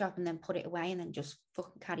workshop and then put it away and then just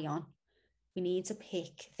fucking carry on. We need to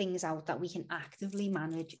pick things out that we can actively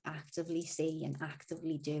manage, actively see, and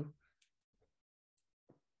actively do.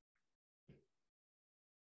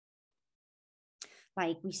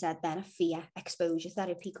 Like we said then, a fear exposure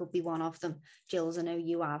therapy could be one of them. Jills, I know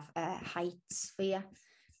you have heights fear.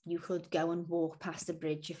 You could go and walk past a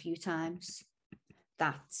bridge a few times.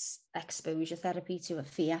 That's exposure therapy to a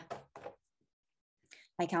fear.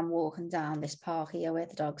 Like I'm walking down this park here where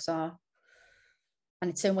the dogs are. And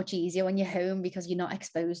it's so much easier when you're home because you're not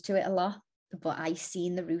exposed to it a lot. But I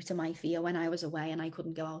seen the root of my fear when I was away and I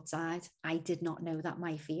couldn't go outside. I did not know that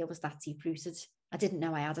my fear was that deep-rooted. I didn't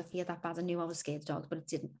know I had a fear that bad. I knew I was scared of dogs, but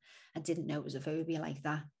I didn't know it was a phobia like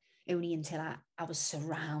that. Only until I was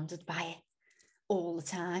surrounded by it all the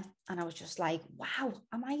time. And I was just like, wow,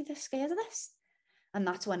 am I this scared of this? And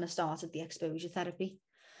that's when I started the exposure therapy.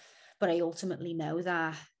 But I ultimately know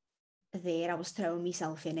that I was throwing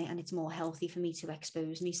myself in it, and it's more healthy for me to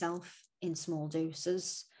expose myself in small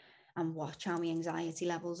doses and watch how my anxiety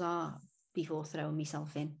levels are before throwing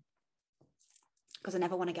myself in. Because I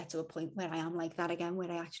never want to get to a point where I am like that again,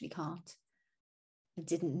 where I actually can't. I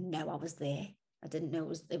didn't know I was there. I didn't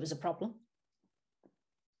know it was a problem.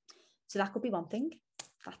 So that could be one thing.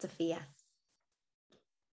 That's a fear.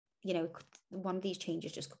 You know, one of these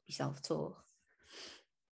changes just could be self-talk.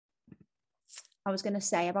 I was going to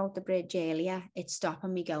say about the bridge earlier, it's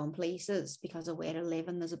stopping me going places because of where I live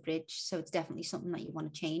and there's a bridge. So it's definitely something that you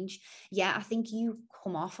want to change. Yeah, I think you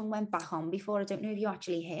come off and went back on before. I don't know if you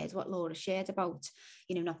actually heard what Laura shared about,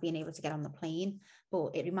 you know, not being able to get on the plane,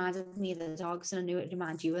 but it reminded me of the dogs, and I knew it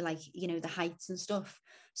reminded you of, like, you know, the heights and stuff.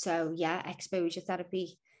 So yeah, exposure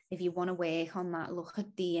therapy. If you want to work on that, look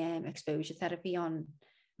at the exposure therapy on,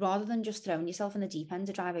 rather than just throwing yourself in the deep end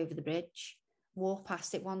to drive over the bridge. Walk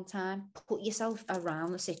past it one time, put yourself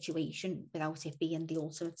around the situation without it being the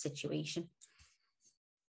ultimate situation.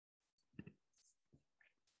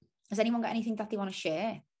 Has anyone got anything that they want to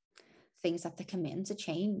share? Things that they're committing to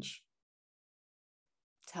change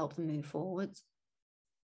to help them move forward?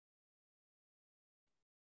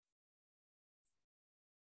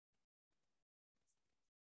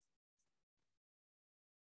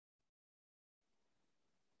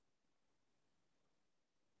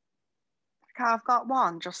 I've got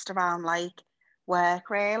one just around like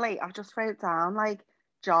work, really. I've just wrote down like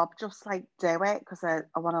job, just like do it because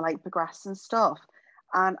I want to like progress and stuff.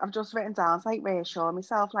 And I've just written down to like reassure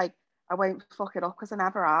myself, like I won't fuck it up because I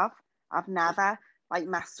never have. I've never like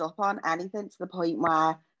messed up on anything to the point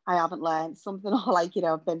where I haven't learned something or like, you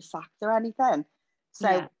know, I've been sacked or anything. So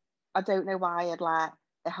yeah. I don't know why I'd let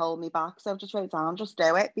it hold me back. So I've just wrote down, just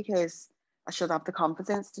do it because I should have the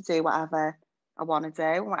confidence to do whatever I want to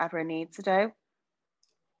do, whatever I need to do.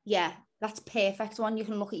 Yeah, that's perfect one. You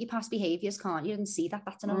can look at your past behaviours, can't you, and see that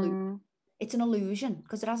that's an illusion. It's an illusion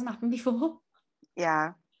because it hasn't happened before.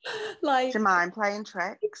 Yeah. Like, do you mind playing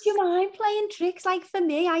tricks? Do you mind playing tricks? Like for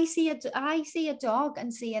me, I see a dog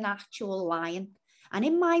and see an actual lion. And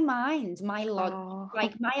in my mind,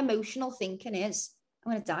 like my emotional thinking is,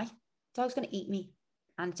 I'm going to die. Dog's going to eat me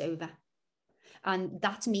and it's over. And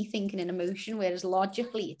that's me thinking in emotion, whereas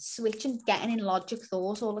logically it's switching, getting in logic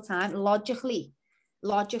thoughts all the time. Logically,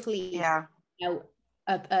 yeah. You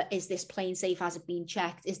know, is this plane safe? Has it been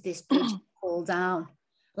checked? Is this bridge pulled down?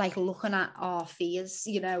 Like looking at our fears,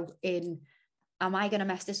 you know, am I going to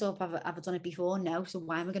mess this up? Have I done it before? No. So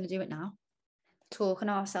why am I going to do it now? Talking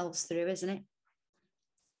ourselves through, isn't it?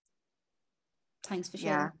 Thanks for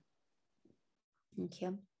sharing. Yeah. Thank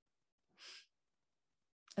you.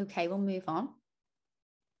 Okay, we'll move on.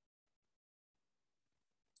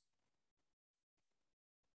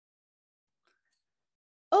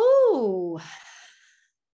 Oh,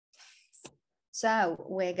 so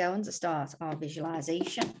we're going to start our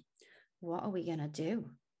visualization. What are we going to do?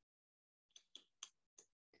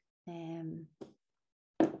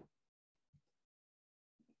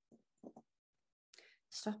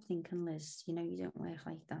 Stop thinking, Liz. You know you don't work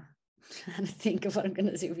like that. I'm trying to think of what I'm going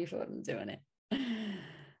to do before I'm doing it.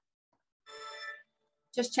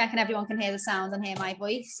 Just checking everyone can hear the sound and hear my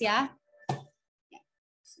voice, yeah?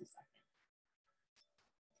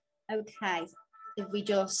 Okay, if we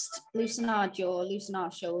just loosen our jaw, loosen our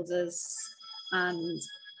shoulders, and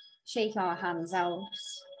shake our hands out.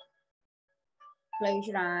 Close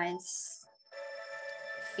your eyes.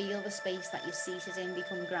 Feel the space that you're seated in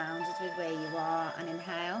become grounded with where you are, and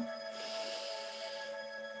inhale.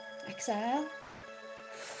 Exhale.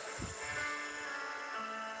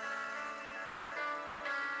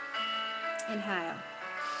 Inhale.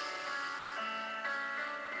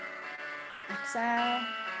 Exhale.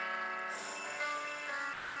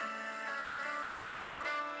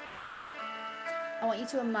 I want you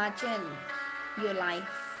to imagine your life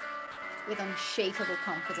with unshakable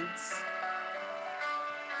confidence.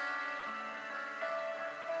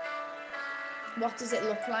 What does it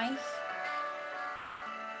look like?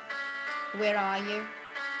 Where are you?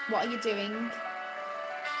 What are you doing?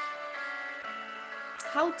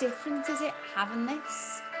 How different is it having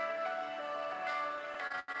this?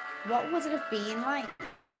 What would it have been like?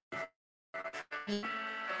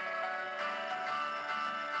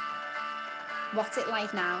 What's it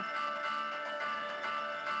like now?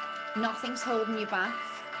 Nothing's holding you back.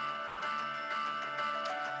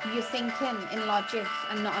 You're thinking in logic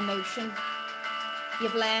and not emotion.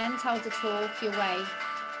 You've learned how to talk your way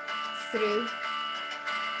through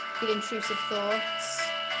your intrusive thoughts.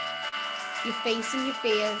 You're facing your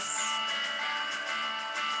fears.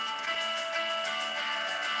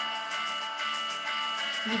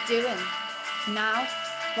 You're doing now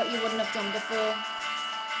what you wouldn't have done before.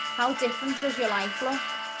 How different does your life look?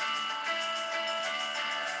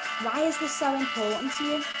 Why is this so important to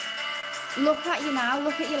you? Look at you now,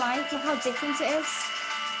 look at your life, look how different it is.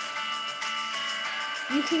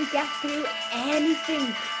 You can get through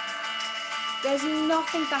anything. There's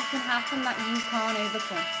nothing that can happen that you can't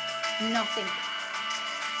overcome. Nothing.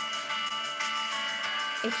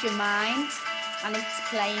 It's your mind and it's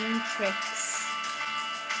playing tricks.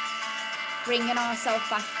 Bringing ourselves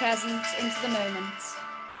back present into the moment.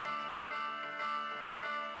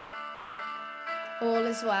 All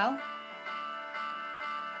is well.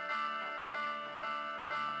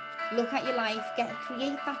 Look at your life,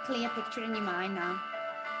 create that clear picture in your mind now.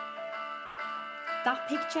 That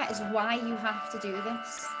picture is why you have to do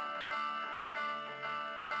this.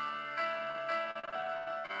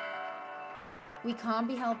 We can't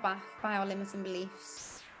be held back by our limiting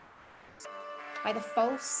beliefs, by the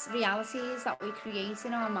false realities that we create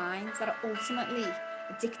in our minds that are ultimately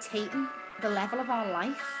dictating the level of our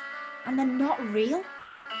life, and they're not real.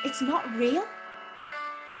 It's not real.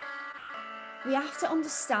 We have to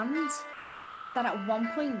understand that at one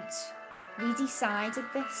point we decided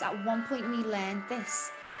this, at one point we learned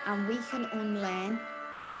this, and we can unlearn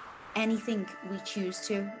anything we choose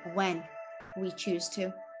to when we choose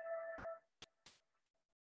to.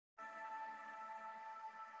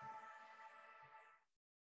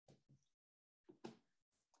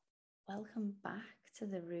 Welcome back to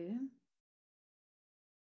the room.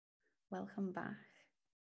 Welcome back.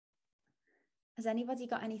 Has anybody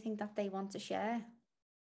got anything that they want to share?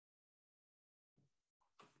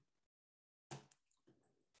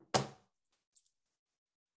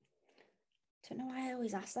 Don't know why I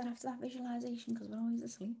always ask that after that visualization, because we're always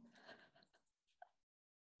asleep.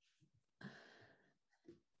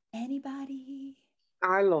 Anybody?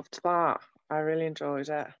 I loved that. I really enjoyed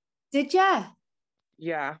it. Did ya?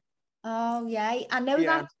 Yeah. Oh, yeah. I know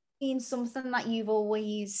that's been something that you've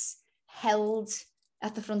always held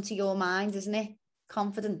at the front of your mind, isn't it?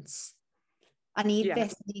 Confidence. I need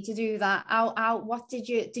this, I need to do that. What did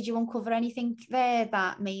you uncover anything there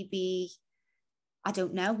that maybe, I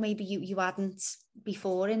don't know, maybe you hadn't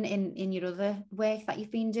before in your other work that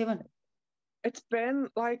you've been doing? It's been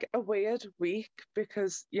like a weird week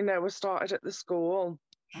because, we started at the school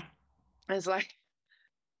as like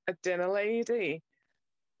a dinner lady,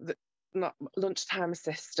 not lunchtime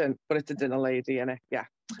assistant, but it's a dinner lady, innit? Yeah.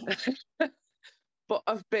 But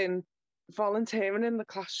I've been volunteering in the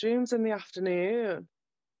classrooms in the afternoon,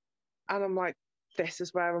 and I'm like, this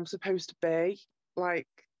is where I'm supposed to be. Like,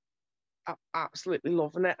 I'm absolutely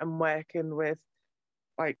loving it and working with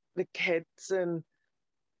like the kids, and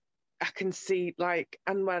I can see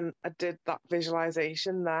and when I did that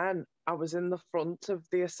visualization, then I was in the front of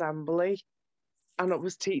the assembly and I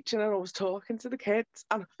was teaching and I was talking to the kids,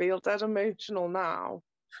 and I feel dead emotional now.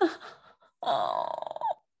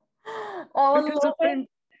 Because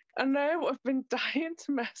I know I've been dying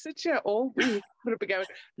to message you all week, but I've been going,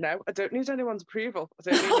 no, I don't need anyone's approval. I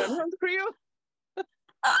don't need anyone's approval.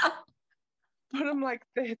 But I'm like,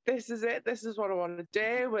 this is it. This is what I want to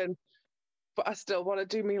do. But I still want to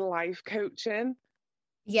do my life coaching.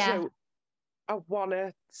 Yeah. So I want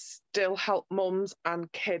to still help mums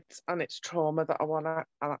and kids, and it's trauma that I want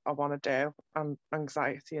to do, and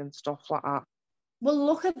anxiety and stuff like that. Well,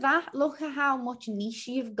 look at that. Look at how much niche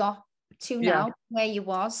you've got to now where you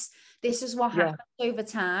was. This is what happens over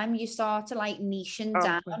time. You start to like niching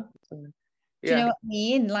down. Do you know what I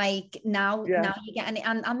mean? Like now Yeah. you're getting it,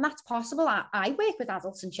 and that's possible. I work with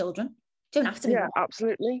adults and children. Don't have to be. Yeah,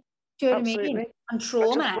 absolutely. Do you know what I Absolutely. mean? And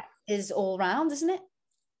trauma is all round, isn't it?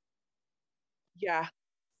 Yeah.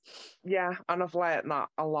 Yeah, and I've learnt that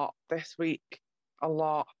a lot this week. A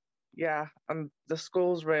lot. Yeah, and the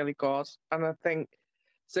school's really good. And I think,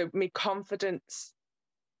 so my confidence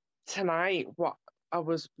tonight, what I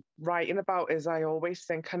was writing about is I always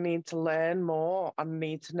think I need to learn more and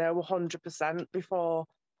need to know 100% before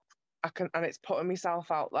I can, and it's putting myself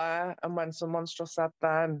out there. And when someone's just said,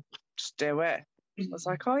 then just do it. I was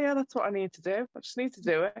like, oh yeah, that's what I need to do. I just need to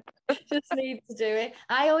do it. Just need to do it.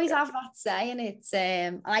 I always have that saying. It's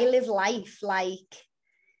I live life like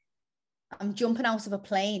I'm jumping out of a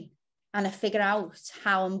plane and I figure out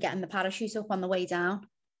how I'm getting the parachute up on the way down.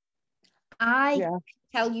 I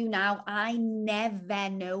tell you now, I never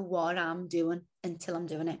know what I'm doing until I'm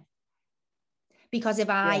doing it. Because if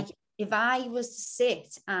I was to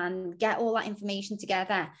sit and get all that information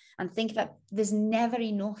together and think about, there's never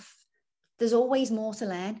enough. There's always more to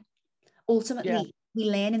learn. Ultimately, we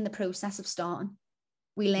learn in the process of starting.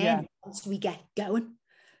 We learn once we get going,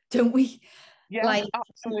 don't we? Yeah, like,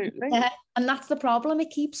 absolutely. And that's the problem. It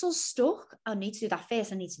keeps us stuck. I need to do that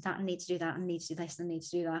first. I need to do that. I need to do that. I need to do this. I need to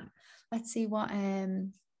do that. Let's see what,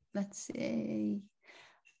 let's see.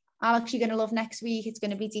 Alex, you're going to love next week. It's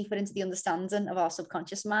going to be deeper into the understanding of our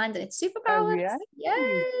subconscious mind and its superpowers.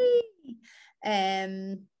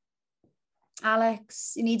 Yay!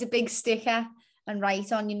 Alex, you need a big sticker and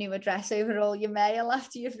write on your new address over all your mail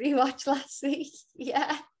after your free watch last week.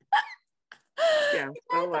 Yeah. Yeah,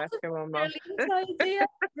 still working on that.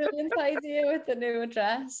 Brilliant idea with the new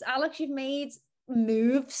address. Alex, you've made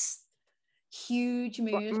moves, huge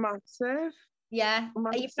moves. Massive. Yeah.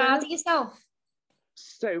 Massive. Are you proud of yourself?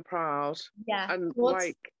 So proud. Yeah. And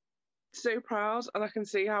like, so proud. And I can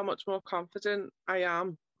see how much more confident I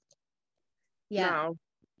am now.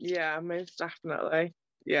 Yeah, most definitely.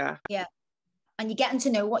 Yeah. Yeah. And you're getting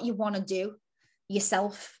to know what you want to do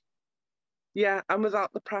yourself. Yeah, and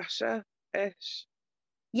without the pressure-ish.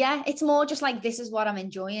 Yeah, it's more just like, this is what I'm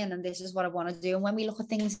enjoying and this is what I want to do. And when we look at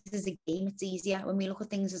things as a game, it's easier. When we look at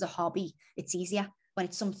things as a hobby, it's easier. When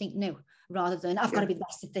it's something new, rather than I've got to be the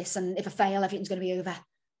best at this, and if I fail, everything's going to be over.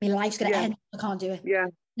 My life's going to end. I can't do it. Yeah.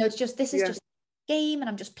 No, it's just, this is just a game, and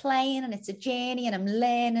I'm just playing, and it's a journey, and I'm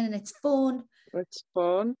learning, and it's fun. It's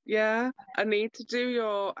fun. Yeah. I need to do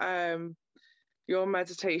your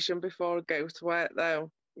meditation before I go to work, though.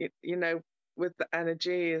 You know, with the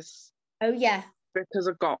energies. Oh yeah. Because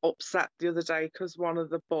I got upset the other day because one of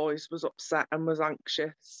the boys was upset and was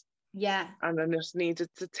anxious. Yeah. And I just needed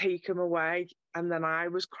to take him away. And then I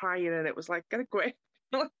was crying, and it was like, get a grip.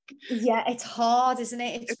 Yeah, it's hard, isn't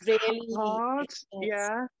it? It's really hard.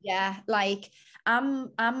 Yeah. Like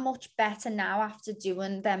I'm much better now after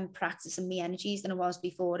doing them, practicing me energies, than I was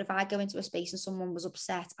before. If I go into a space and someone was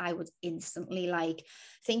upset, I would instantly like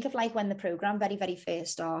think of like when the program very, very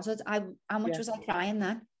first started. How much was I crying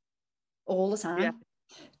then? All the time. Yeah.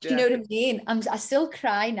 Do you know what I mean? I still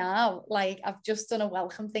cry now. Like, I've just done a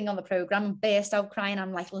welcome thing on the program and burst out crying.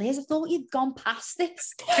 I'm like, Liz, I thought you'd gone past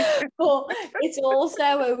this. But it's also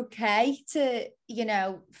okay to, you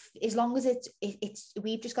know, as long as it's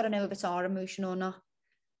we've just got to know if it's our emotion or not.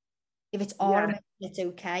 If it's our emotion, it's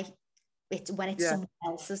okay. It's when it's someone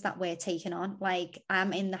else's that we're taking on. Like,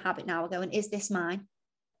 I'm in the habit now of going, is this mine?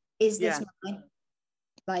 Is this mine?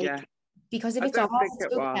 Like, because if it's ours,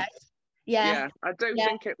 it's okay. Yeah, I don't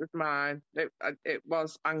think it was mine. It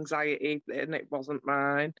was anxiety, and it wasn't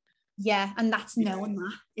mine. Yeah, and that's knowing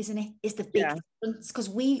that, isn't it? Is the big difference, because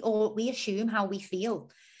we assume how we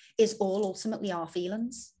feel is all ultimately our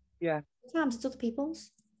feelings. Yeah. Sometimes it's other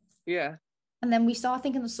people's. Yeah. And then we start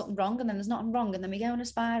thinking there's something wrong, and then there's nothing wrong, and then we go in a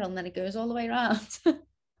spiral, and then it goes all the way around.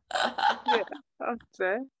 Yeah, that's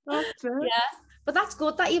it. Yeah, but that's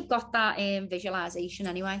good that you've got that visualization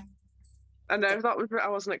anyway. I know, I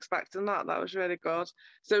wasn't expecting that. That was really good.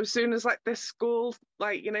 So as soon as like this school,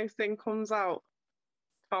 like, you know, thing comes out,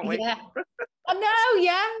 can't wait. Yeah. I know,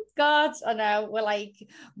 yeah. God, I know. We're like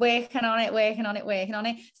working on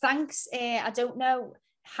it. Thanks. I don't know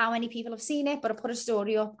how many people have seen it, but I put a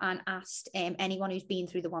story up and asked anyone who's been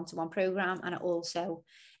through the one-to-one program, and also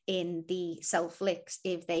in the self-licks,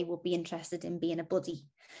 if they would be interested in being a buddy.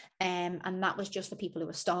 And that was just for people who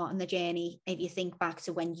are starting the journey. If you think back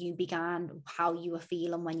to when you began, how you were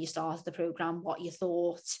feeling when you started the program, what you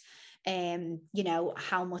thought, you know,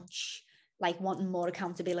 how much like wanting more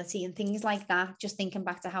accountability and things like that. Just thinking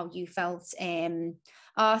back to how you felt.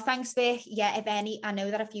 Oh, thanks, Vic. Yeah, if any, I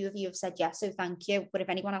know that a few of you have said yes, so thank you. But if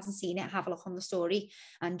anyone hasn't seen it, have a look on the story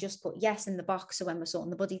and just put yes in the box. So when we're sorting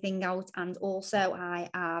the buddy thing out. And also I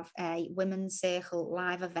have a Women's Circle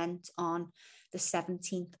live event on the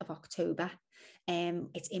 17th of October.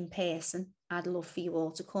 It's in person. I'd love for you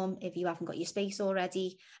all to come. If you haven't got your space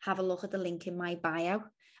already, have a look at the link in my bio.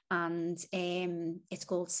 And it's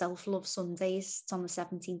called Self-Love Sundays. It's on the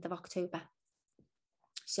 17th of October.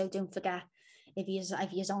 So don't forget, if you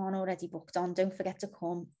aren't already booked on, don't forget to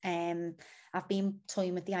come. I've been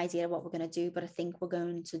toying with the idea of what we're going to do, but I think we're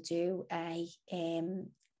going to do a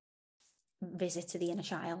visit to the inner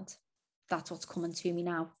child. That's what's coming to me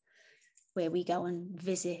now, where we go and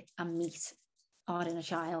visit and meet our inner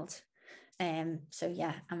child. So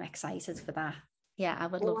yeah, I'm excited for that. Yeah, I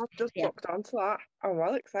would love. I've just booked onto that. I'm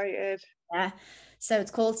well excited. Yeah, so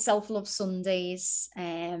it's called Self-Love Sundays,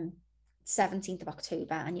 17th of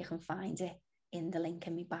October, and you can find it in the link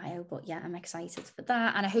in my bio. But yeah, I'm excited for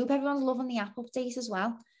that, and I hope everyone's loving the app update as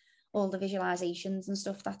well, all the visualizations and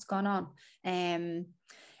stuff that's gone on.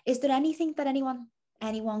 Is there anything that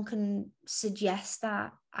anyone can suggest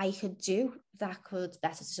that I could do that could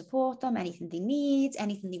better support them? Anything they need,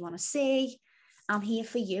 anything they want to see? I'm here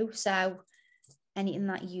for you. So anything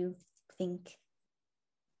that you think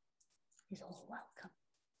is all welcome.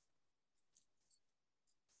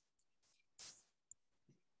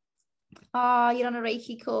 Oh, you're on a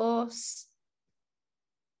Reiki course.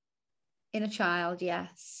 Inner child,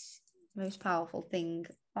 yes. Most powerful thing.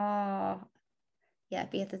 Oh, yeah,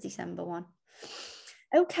 be at the December one.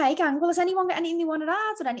 Okay, gang. Well, has anyone got anything they want to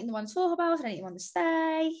add, or anything they want to talk about, or anything they want to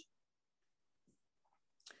say?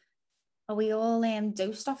 Are we all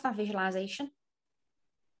dosed off that visualization?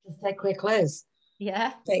 Just a quick, Liz.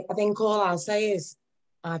 Yeah. I think all I'll say is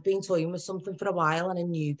I've been toying with something for a while and I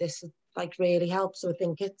knew this would like really help. So I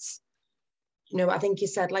think it's, I think you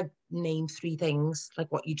said like name 3 things,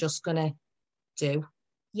 like what you're just going to do.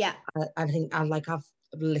 Yeah. I think I've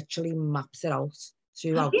literally mapped it out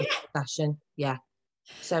throughout the session. Yeah.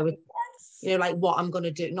 So it's, like what I'm going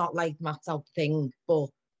to do, not like mapped out thing, but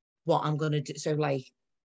what I'm going to do. So like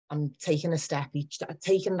I'm taking a step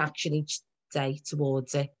taking action each day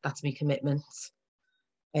towards it. That's my commitment.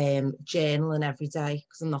 Journaling every day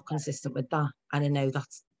because I'm not consistent with that, and I know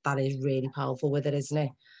that is really powerful with it, isn't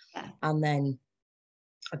it? Yeah. And then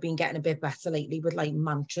I've been getting a bit better lately with like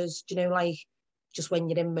mantras, like just when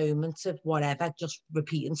you're in moments of whatever, just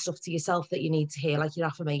repeating stuff to yourself that you need to hear, like your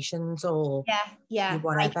affirmations or your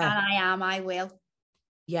whatever. I will.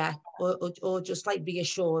 Yeah, or just like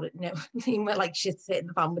reassured, like shit's hitting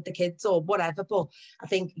the fan with the kids or whatever. But I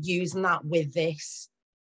think using that with this,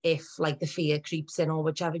 if like the fear creeps in or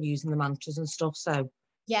whichever, using the mantras and stuff. So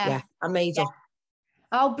yeah, I made up.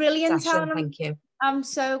 Oh, brilliant! Session, thank you. I'm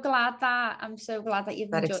so glad that you've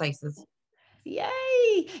Very enjoyed. Excited.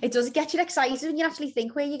 Yay! It does get you excited when you actually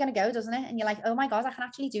think where you're going to go, doesn't it? And you're like, oh my god, I can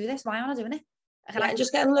actually do this. Why am I doing it? I'm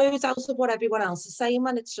just getting loads out of what everyone else is saying,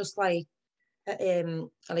 and it's just like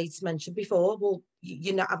Elise mentioned before. Well,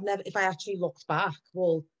 I've never. If I actually looked back,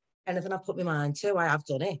 well, anything I've put my mind to, I have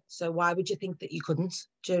done it. So why would you think that you couldn't?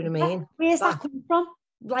 Do you know what I mean? Where's that come from?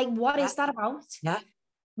 Like, what is that about? Yeah.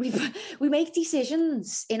 We make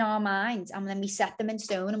decisions in our mind and then we set them in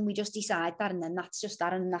stone and we just decide that, and then that's just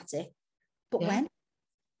that and that's it. But when?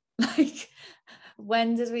 Like,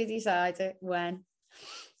 when did we decide it? When?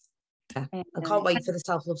 Yeah. I can't wait for the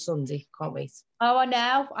Self-Love Sunday. Can't wait. Oh, I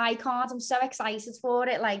know. I can't. I'm so excited for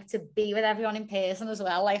it, like to be with everyone in person as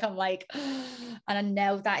well. Like I'm like, and I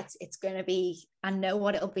know that it's going to be, I know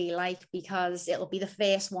what it'll be like because it'll be the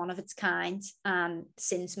first one of its kind. And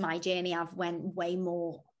since my journey, I've went way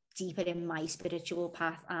more deeper in my spiritual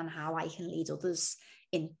path and how I can lead others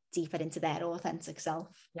in deeper into their authentic self.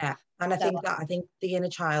 Yeah. And I think the inner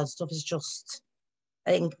child stuff is just,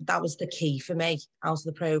 I think that was the key for me out of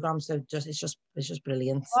the program. So it's just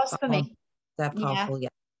brilliant. It was for me. They're powerful,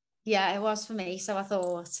 yeah, it was for me. So I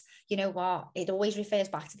thought, you know what, it always refers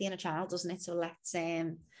back to the inner child, doesn't it? So let's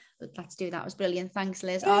do that. It was brilliant. Thanks,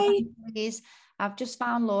 Liz. Oh, thanks, Liz. I've just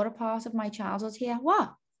found Laura part of my childhood here.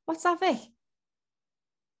 What's that, Vic?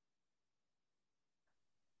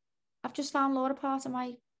 I've just found Laura part of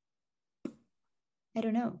my, I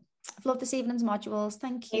don't know. I've loved this evening's modules.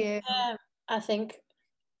 Thank you. I think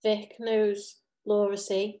Vic knows Laura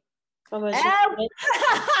C. From her just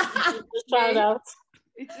found out.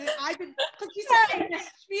 I didn't, because you said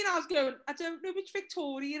me and I was going, I don't know which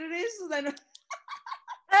Victoria it is. And then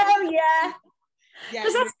oh yeah.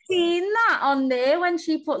 Because I've seen that on there when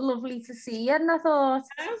she put lovely to see you, and I thought,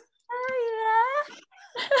 oh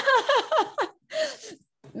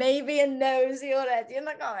Maybe a nosy already in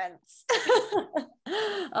the comments.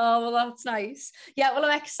 Oh, well, that's nice. Yeah, well,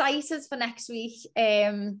 I'm excited for next week.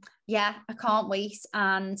 Yeah, I can't wait.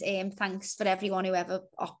 And thanks for everyone who ever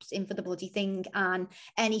opts in for the bloody thing, and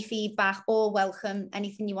any feedback, all welcome.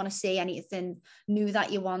 Anything you want to say, anything new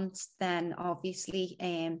that you want, then obviously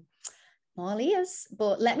all ears.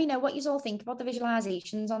 But let me know what you all think about the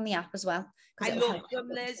visualizations on the app as well. I love them,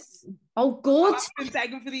 Liz. Oh, good. I've been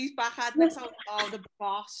begging for these back. Oh, the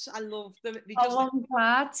boss. I love them. They just I'm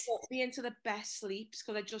glad. put me into the best sleeps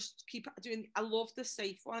because I just keep doing. I love the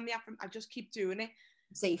safe one on the app. I just keep doing it.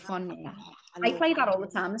 Safe one, yeah. I I play that all the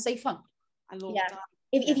time, the safe one. I love Yeah. that.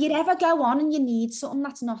 If you ever go on and you need something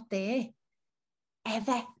that's not there,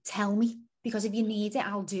 ever tell me. Because if you need it,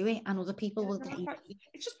 I'll do it, and other people will get it.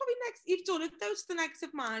 It's just probably you've done it, those the negative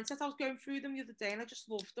mindset. I was going through them the other day and I just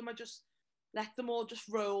loved them. I just let them all just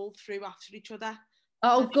roll through after each other.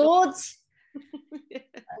 Oh, good. Yeah.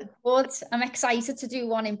 Good. I'm excited to do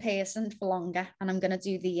one in person for longer, and I'm going to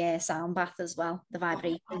do the sound bath as well, the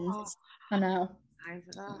vibrations. I know. Time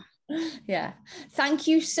for that. Yeah. Thank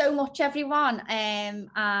you so much, everyone.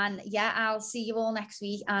 And yeah, I'll see you all next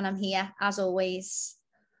week, and I'm here as always.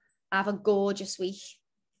 Have a gorgeous week.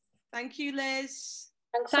 Thank you, Liz.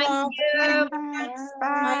 Thanks Thank all. you. Thanks. Bye,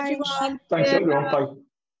 Bye. everyone. Thanks, everyone. Bye.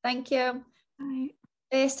 Thank you. Bye.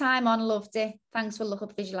 First time on, loved it. Thanks for look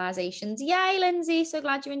up visualizations. Yay, Lindsay. So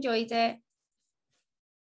glad you enjoyed it.